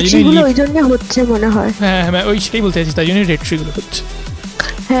তাই জন্যই ট্রিগুলো ওই জন্য হচ্ছে মনে হয়। হ্যাঁ হ্যাঁ ওই সেটাই বলতে চাইছি, তাই জন্যই রেড ট্রিগুলো হচ্ছে।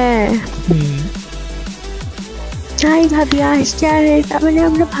 হ্যাঁ তাই ভাবি আসছে, আর তার মানে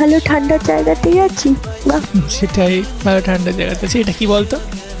আমরা ভালো ঠান্ডা জায়গাতেই আছি। বাহ সেটাই, ভালো ঠান্ডা জায়গাতে আছে। এটা কি বলতো?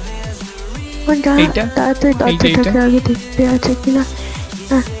 এইটা? তাড়াতাড়ি এইটা, এইটা? দরজাটাকে আগে দেখতে আছে কিনা।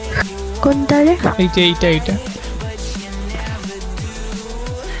 কোনটা রে? এই যে এইটা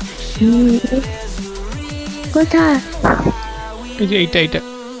কোথায়? এই যে এইটা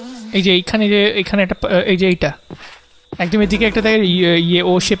এই যে এখানে একটা এই যে এইটা একদম এদিকে একটা দেখ,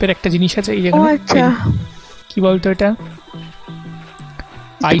 ও শেপের একটা জিনিস আছে এই ও যেখানে। আচ্ছা কি বলতো এটা?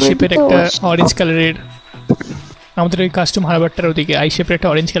 আই শেপের একটা অরেঞ্জ কালারের, আমাদের ওই কাস্টম হারবারটার ওদিকে আই শেপের একটা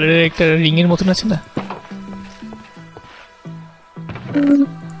অরেঞ্জ কালারের একটা রিং এর মতন আছে না?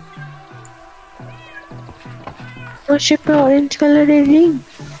 ও শেপের অরেঞ্জ কালারের রিং?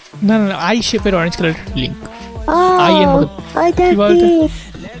 না না আই শেপের অরেঞ্জ কালারের লিঙ্ক, আই এর মতো। ওইটা কি বলতো? কি?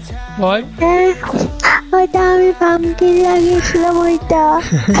 বল। ওইটা আমি পামকিন লাগিয়েছিলাম ওইটা।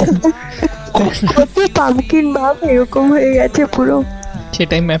 কত পামকিন ভাব এরকম হয়ে গেছে পুরো।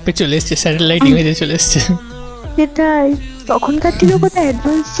 সেটাই ম্যাপে চলে এসছে, স্যাটেলাইট ইমেজে চলে এসছে। সেটাই, তখনকার দিনে কত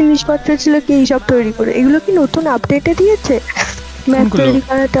অ্যাডভান্স জিনিসপত্র ছিল কি এইসব তৈরি করে। এগুলো কি নতুন আপডেটে দিয়েছে ম্যাপ তৈরি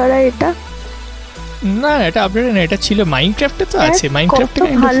করা তারা? এটা না, এটা আপডেট না, এটা ছিল মাইনক্রাফটে তো আছে। মাইনক্রাফটে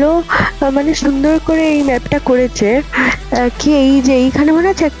কত ভালো মানে সুন্দর করে এই ম্যাপটা করেছে। কি এই যে এইখানে মনে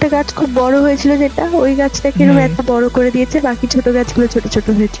আছে একটা গাছ খুব বড় হয়েছিল, যেটা ওই গাছটা কিরকম এত বড় করে দিয়েছে, বাকি ছোট গাছগুলো ছোট ছোট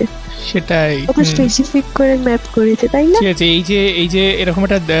হয়েছে। সেটাই কত স্পেসিফিক করে ম্যাপ করেছে, তাই না? ঠিক আছে, এই যে এরকম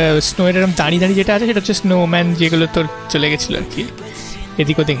একটা স্নো এরকম দাঁড়িয়ে দাঁড়িয়ে যেটা আছে সেটা হচ্ছে স্নোম্যান, যেগুলো তোর চলে গেছিল আর কি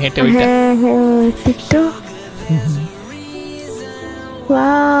এদিক ওদিক হেঁটে। ওইটা হ্যাঁ হ্যাঁ ঠিক তো।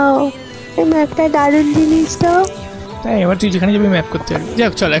 ওয়াও, এই ম্যাপটা দারুণ জিনিস তো। তাই এবার তুই যেখানে যাবি ম্যাপ করতে পারবি।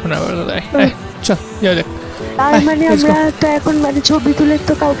 যাক চল এখন আবার চল যাও দেখ। তার মানে আমরা তো এখন মানে ছবি তুলে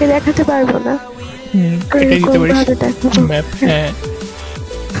তো কাউকে দেখাতে পারবো না। এটাই দিতে পারিস ম্যাপ। হ্যাঁ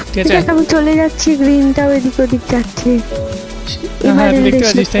ঠিক আছে, আমি চলে যাচ্ছি, গ্রিনটাও এদিক ওদিক যাচ্ছে। হ্যাঁ তুই দেখতে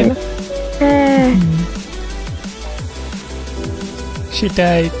পাচ্ছিস তাই না? হ্যাঁ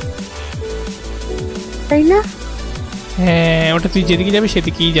সেটাই, তাই না? হ্যাঁ ওটা তুই যেদিকে যাবে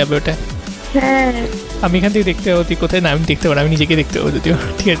সেদিকেই যাবে ওটা। হ্যাঁ আমি এখান থেকে দেখতে পাবো তুই কোথায় না আমি দেখতে পাবো, আমি নিজেকে দেখতে পাবো যদিও।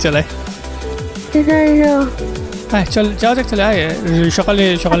 ঠিক আছে চল হ্যাঁ চল যাও দেখ, চলে আয়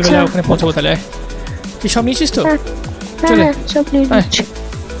সকালবেলা ওখানে পৌঁছাবো। তাহলে তুই সব নিয়েছিস তো? চলে সব নিয়ে নিচ্ছি।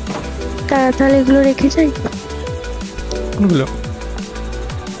 তাহলে এগুলো রেখে যাই। কোনগুলো?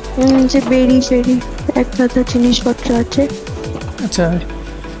 যে বেরি ফেরি এক গাদা জিনিসপত্র আছে। আচ্ছা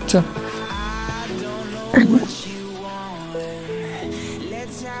চল।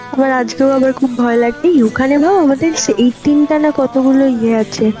 আমার আজকেও আবার খুব ভয় লাগছে ওখানে। ভাব আমাদের 18টা না কতগুলো ইয়ে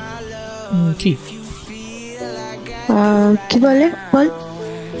আছে, কি কি বলে বল,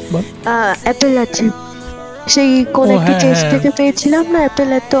 অ্যাপেল আছে। সেই কোন একটা চেস্ট থেকে পেয়েছিলাম না অ্যাপেল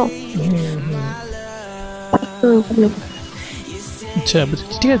এত। আচ্ছা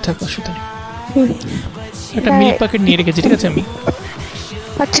ঠিক আছে থাক, অসুবিধা নেই। একটা মিল্ক প্যাকেট নিয়ে রেখেছি, ঠিক আছে আমি।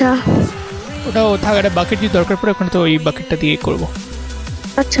 আচ্ছা ওটাও থাক, একটা বাকেট যদি দরকার পড়ে ওখানে তো ওই বাকেটটা দিয়ে করবো।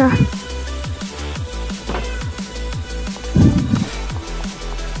 আচ্ছা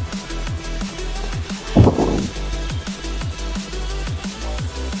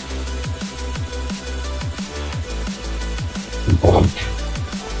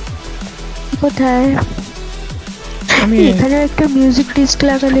কোথায়? আমি এখানে একটা মিউজিক ডিস্ক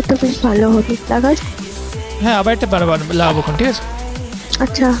লাগালে তো বেশ ভালো হবে। লাগাস? হ্যাঁ আবার একটা বারবার লাগাবো, ঠিক আছে।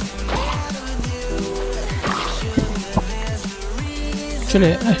 আচ্ছা চলে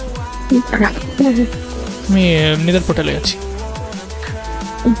আমি নেদার পোর্টালে আছি।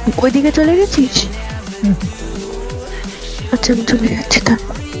 ওইদিকে চলে গেছিস? আচ্ছা আমি চলে যাচ্ছি। তা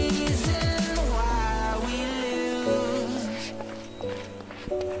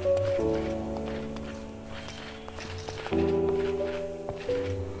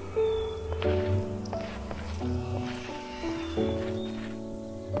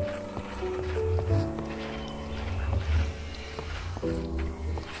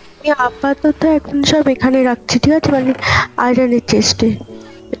আপাতত এখন সব এখানে রাখছি, ঠিক আছে? মানে আয়রনের চেস্টে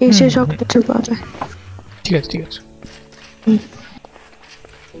এসে সব কিছু পাবে। ঠিক আছে ঠিক আছে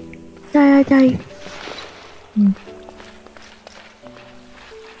যাই।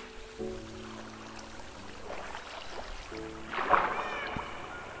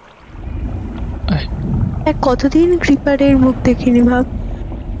 কতদিন ক্রিপারের মুখ দেখিনি ভাব।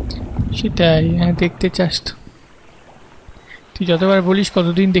 সেটাই, হ্যাঁ দেখতে চাস তো? তুই যতবার বলিস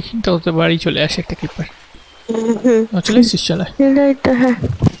কতদিন দেখিনি ততবারই চলে আসে একটা ক্রিপার। চলে এসছিস? চলে হ্যাঁ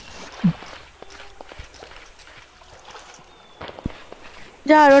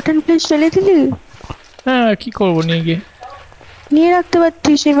যা, রটন প্লেস ফেলে দিলি? হ্যাঁ কি করবো, নিয়ে রাখতে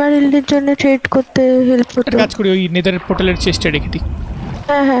পারতিস, এমারেল্ডের জন্য ট্রেড করতে হেল্প হতো। কাজ করি, ওই নেদার পোর্টালের চেষ্টা রেখে দিই।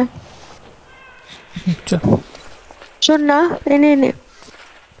 হ্যাঁ চল শোন না, এনে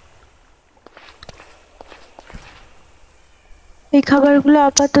এই খাবারগুলো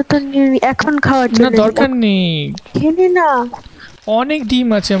আপাতত এখন খাওয়ার জন্য দরকার নেই। খেলে না, অনেক ডিম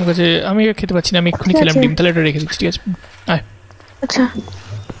আছে আমার কাছে, আমি খেতে পাচ্ছি না। আমি এক্ষুনি খেলাম ডিম, তাহলে এটা রেখে দিচ্ছি, ঠিক আছে? আচ্ছা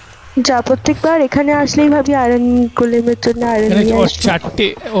যা, প্রত্যেকবার এখানে আসলেই ভাবি আয়রন গোলেমের জন্য আয়রন নিয়ে আসবো। 4টে।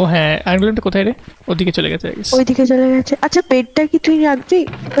 ও হ্যাঁ, আয়রন গোলেমটা কোথায় রে? ওদিকে চলে গেছে। ওইদিকে চলে গেছে। আচ্ছা বেডটা কি তুই রাখবি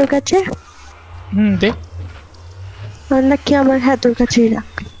তোর কাছে? দে নাকি আমার? হ্যাঁ তোর কাছেই রাখ।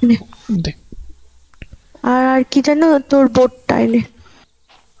 দে। আর কি জানো, তোর বোটটা এনে।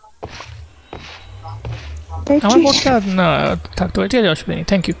 আমার বোটটা না থাকতে পারে, ঠিক আছে, অসুবিধা নেই।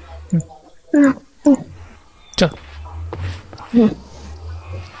 Thank you. চল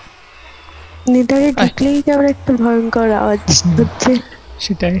নেদারে ঢুকলেই কেমন একটা ভয়ঙ্কর আওয়াজ হচ্ছে।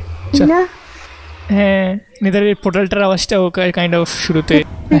 সেটাই না? হ্যাঁ, নেদারের পোর্টালটার আওয়াজটা ও কাইন্ড অফ শুরুতে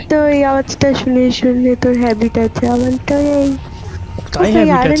তো এই আওয়াজটা শুনে শুনে তোর হ্যাবিট আছে, আমার তো এই তাই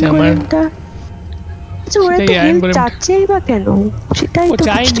হ্যাবিট আছে আমার। ওরা তো হেল্প চাচ্ছেই বা কেন, সেটাই ও তো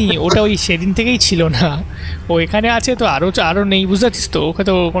চাইনি, ওটা ওই সেদিন থেকেই ছিল না, ও এখানে আছে তো আরো নেই, বুঝতে পারছিস তো, ওকে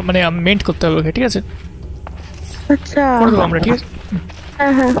তো মানে মেন্ট করতে হবে ওকে, ঠিক আছে? আচ্ছা করে দেবো আমরা, ঠিক আছে?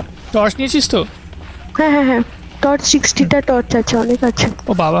 হ্যাঁ হ্যাঁ টর্চ নিয়েছিস তো? হ্যাঁ হ্যাঁ হ্যাঁ টর্চ 60টা টর্চ আছে, অনেক আছে।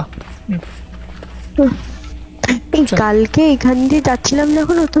 ও বাবা। এই কালকে এখান দিয়ে যাচ্ছিলাম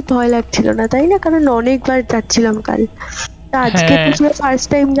যখন অত ভয় লাগছিল না, তাই না? কারণ অনেকবার যাচ্ছিলাম কাল, আজকে তো ফার্স্ট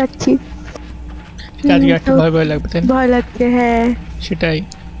টাইম যাচ্ছি, আজকে একটু ভয় ভয় লাগবে, তাই না? ভয় লাগছে, হ্যাঁ সেটাই।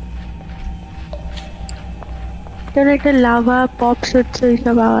 যেন একটা লাভা পপস হচ্ছে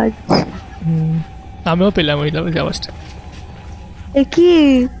ওইসব আওয়াজ। আমিও পেলাম ওই আওয়াজটা। এ কি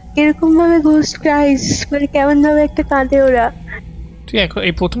এরকম ভাবে ঘোস্ট ক্রাইস, মানে কেমন ভাবে একটা কাঁদে ওরা। তুই এখন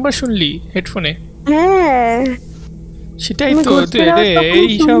এই প্রথমবার শুনলি হেডফোনে? হ্যাঁ সেটাই তো, তুই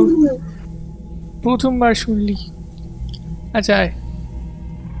এই সব প্রথমবার শুনলি। আচ্ছা আয়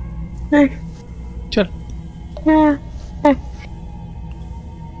চল। হ্যাঁ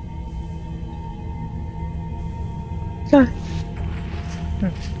চল।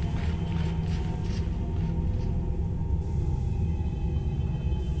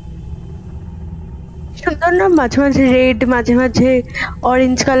 সুন্দর না, মাঝে মাঝে রেড, মাঝে মাঝে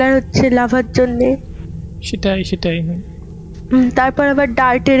অরেঞ্জ কালার হচ্ছে লাভার জন্যে। সেটাই সেটাই। তারপর আবার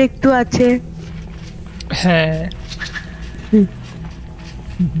ডার্টের একটু আছে। হ্যাঁ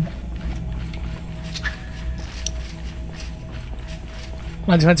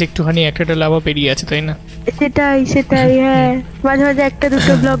মাঝে মাঝে একটুখানি একটা লাভা বেরিয়ে আছে, তাই না? সেটাই সেটাই হ্যাঁ, মাঝে মাঝে একটা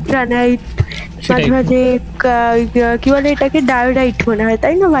দুটো ব্লক গ্রানাইট, মাঝে মাঝে কি বলে এটাকে ডায়োডাইট মনে হয়,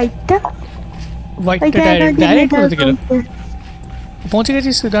 তাই না? হোয়াইটটা ডাইরেক্ট বলতে গেল। পৌঁছে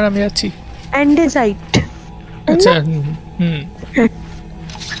গেছিস? দাঁড়া আমি যাচ্ছি। অ্যান্ডেসাইট। আচ্ছা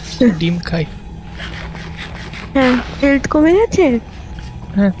ডিম খাই। হ্যাঁ হেলথ কমে গেছে।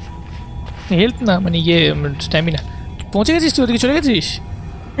 হ্যাঁ হেলথ না, মানে ইয়ে স্ট্যামিনা। পৌঁছে গেছিস তুই? ওদিকে চলে গেছিস?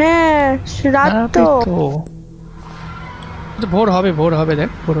 হ্যাঁ রাত তো ভোর হবে, ভোর হবে, দেখ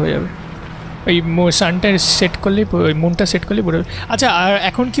ভোর হয়ে যাবে। ওই সানটা সেট করলেই, ওই মুনটা সেট করলেই ভোর হবে। আচ্ছা আর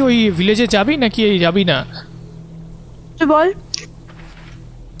এখন কি ওই ভিলেজে যাবি নাকি যাবি না? তুই বল।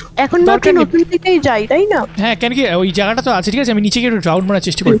 এখন ভাবছি নতুন থেকেই যাই, তাই না? হ্যাঁ কেন কি ওই জায়গাটা তো আছে, ঠিক আছে? আমি নিচে গিয়ে একটু রাউন্ড মারার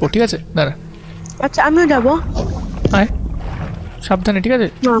চেষ্টা করবো, ঠিক আছে? দাঁড়া। আচ্ছা আমিও যাবো। আয় সাবধানে, ঠিক আছে?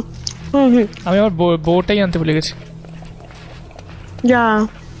 আমি আমার বউটাই আনতে ভুলে গেছি। যা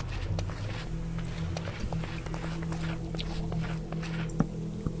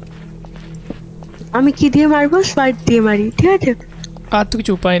আমি কি দিয়ে মারবো? সোয়ার্ড দিয়ে মারি, ঠিক আছে? আর তো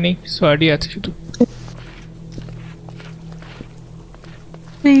কিছু উপায় নেই, সোয়ার্ডই আছে শুধু।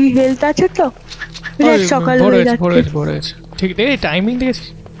 তুই হেলথ আছে তো? সকাল হয়ে যাচ্ছে। ভোর হয়েছে ঠিক। এই টাইমিং দেখেছিস?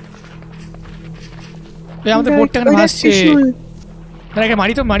 আমাদের বোটটা এখানে ভাসছে। দাঁড়া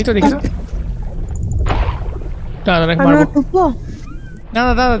মারি তো দেখি তো। দাঁড়া মারবো। না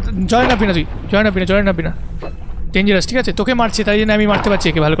দাদা জয় নাবি না, তুই জয় নাবি না, ডেঞ্জারাস, ঠিক আছে? তোকে মারছে তাই জন্য আমি মারতে পারছি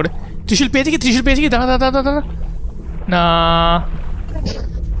একে ভালো করে। ত্রিশূল পেয়েছি কি? দাঁড়া না,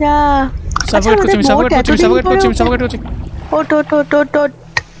 সাফোকেট করছি।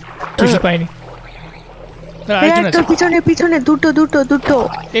 ত্রিশূল পাইনি। পিছনে দুটো।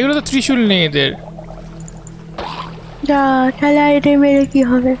 এগুলো তো ত্রিশূল নেই এদের। যা খেলা এটা মেরে কি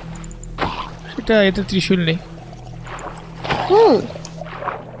হবে? সেটা এদের ত্রিশূল নেই।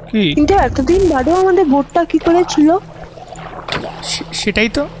 কিন্তু এতদিন বাদেও আমাদের বোটটা কি করে ছিল? সেটাই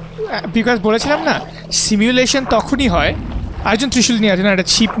তো, বিকজ বলেছিলাম না, সিমিউলেশন তখনই হয়। একজন ত্রিশূল নিয়ে আছে না, একটা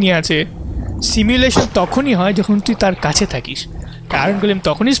ছিপ নিয়ে আছে। সিমিউলেশন তখনই হয় যখন তুই তার কাছে থাকিস। আয়রন গোলেম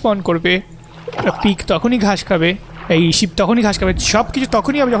তখনই স্পন করবে, পিক তখনই ঘাস খাবে, এই শিপ তখনই ঘাস খাবে, সব কিছু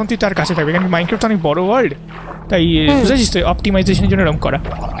তখনই হবে যখন তুই তার কাছে থাকবে। কারণ মাইনক্রাফট অনেক বড় ওয়ার্ল্ড, তাই বুঝেছিস তো, অপটিমাইজেশনের জন্য এরকম করা।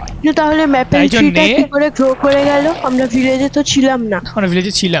 তাহলে ম্যাপের ট্রিটা কি করে গ্রো করে গেল? আমরা ভিলেজে তো ছিলাম না। আমরা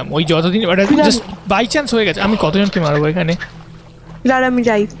ভিলেজে ছিলাম, ওই যতদিন ওটা জাস্ট বাই চান্স হয়ে গেছে। আমি কতজনকে মারবো এখানে? দাঁড়া আমি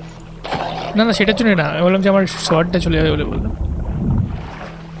যাই। না সেটার জন্য না, আমি বললাম যে আমার শর্টটা চলে যাবে বলে বললাম।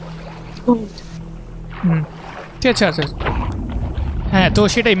 ঠিক আছে আচ্ছা হ্যাঁ, তো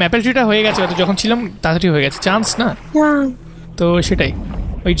সেটাই ম্যাপেল ট্রিটা হয়ে গেছে, যখন ছিলাম তাড়াতাড়ি হয়ে গেছে, চান্স না তো সেটাই।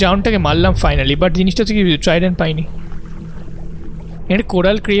 ওই জাউন্ডটাকে মারলাম ফাইনালি, বাট জিনিসটা হচ্ছে কি ট্রাইডেন্ট পাইনি। এখানে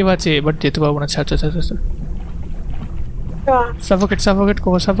কোরাল ক্রেভ আছে, বাট যেতে পারবো না। আচ্ছা সাফোকেট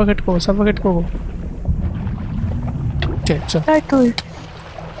করবো।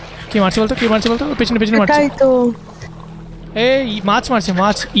 কে মারছে বলতো? পেছনে মারছে। এই মাছ মারছে,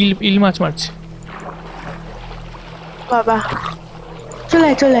 ইল মাছ মারছে। বাবা চলে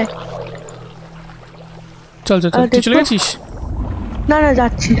চল তুই চলে গেছিস? না না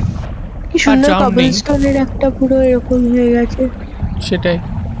যাচ্ছি। কি আর সুন্দর জাম নেই কবলস্টোনের একটা পুরো এরকম হয়ে গেছে। সেটাই।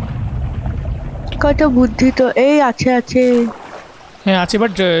 কত বুদ্ধি তো এই আছে আছে। হ্যাঁ আছে,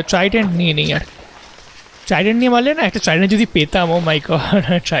 বাট ট্রাইডেন্ট নিয়ে নেই আর। ট্রাইডেন্ট নিয়ে মারলে না, একটা ট্রাইডেন্ট যদি পেতাম, ও মাই গড,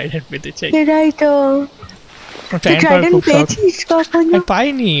 ট্রাইডেন্ট পেতে চাই। সেটাই তো। তুই ট্রাইডেন্ট পাওয়ার ট্রাইডেন্ট খুব শখ। পেয়েছিস কখনো? আমি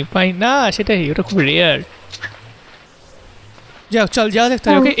পাই না, সেটাই, ওটা খুব রেয়ার। যাও চল যাও দেখ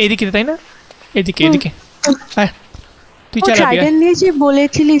তাহলে, ওকে এদিকে তাই না, এদিকে হুম। এদিকে। হ্যাঁ তুই ও চালাবি আর। ট্রাইডেন্ট নিয়ে যে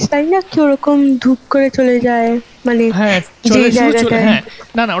বলেছিলিস তাই না, কি ওরকম ধূপ করে চলে যায় মানে হ্যাঁ যে চলে শুধু চলে, জায়গাটায়। হ্যাঁ।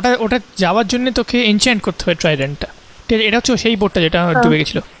 না না, ওটা ওটা যাওয়ার জন্য তোকে এনচ্যান্ট করতে হবে ট্রাইডেন্টটা। ঠিক আছে, এটা হচ্ছে সেই বোর্ডটা যেটা ডুবে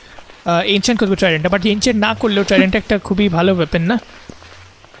গেছিল। এনচ্যান্ট করবে ট্রাইডেন্টটা, বাট এনচ্যান্ট না করলেও ট্রাইডেন্টটা একটা খুবই ভালো ওয়েপেন না।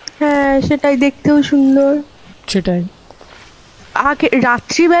 হ্যাঁ সেটাই, দেখতেও সুন্দর। সেটাই। আগে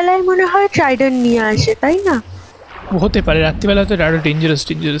রাত্রিবেলায় মনে হয় ট্রাইডেন্ট নিয়ে আসে তাই না? হতে পারে রাত্রিবেলা তো আরো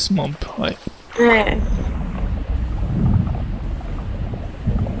ডেঞ্জারাস মব হয়। হ্যাঁ।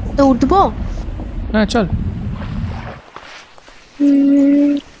 তো উঠবো? হ্যাঁ চল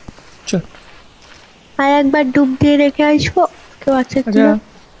হুম, চল। আর একবার ডুব দিয়ে রেখে আসবো, কেউ আছে আচ্ছা কিনা।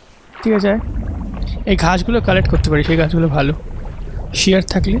 ঠিক আছে, এই ঘাসগুলো কালেক্ট করতে পারি, সেই গাছগুলো ভালো শিয়ার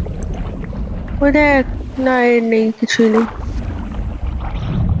থাকলে। ওটা না, এর নেই, কিছুই নেই।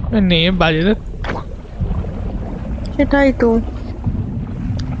 নেই বাজে তো। সেটাই তো,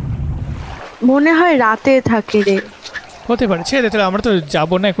 মনে হয় রাতে থাকে রে। হতে পারে, ছেড়ে দে তাহলে, আমরা তো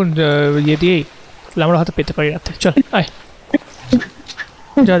যাবো না এখন ইয়ে দিয়েই, তাহলে আমরা হয়তো পেতে পারি রাতে। চল আয়,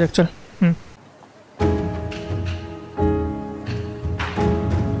 যা দেখ চল।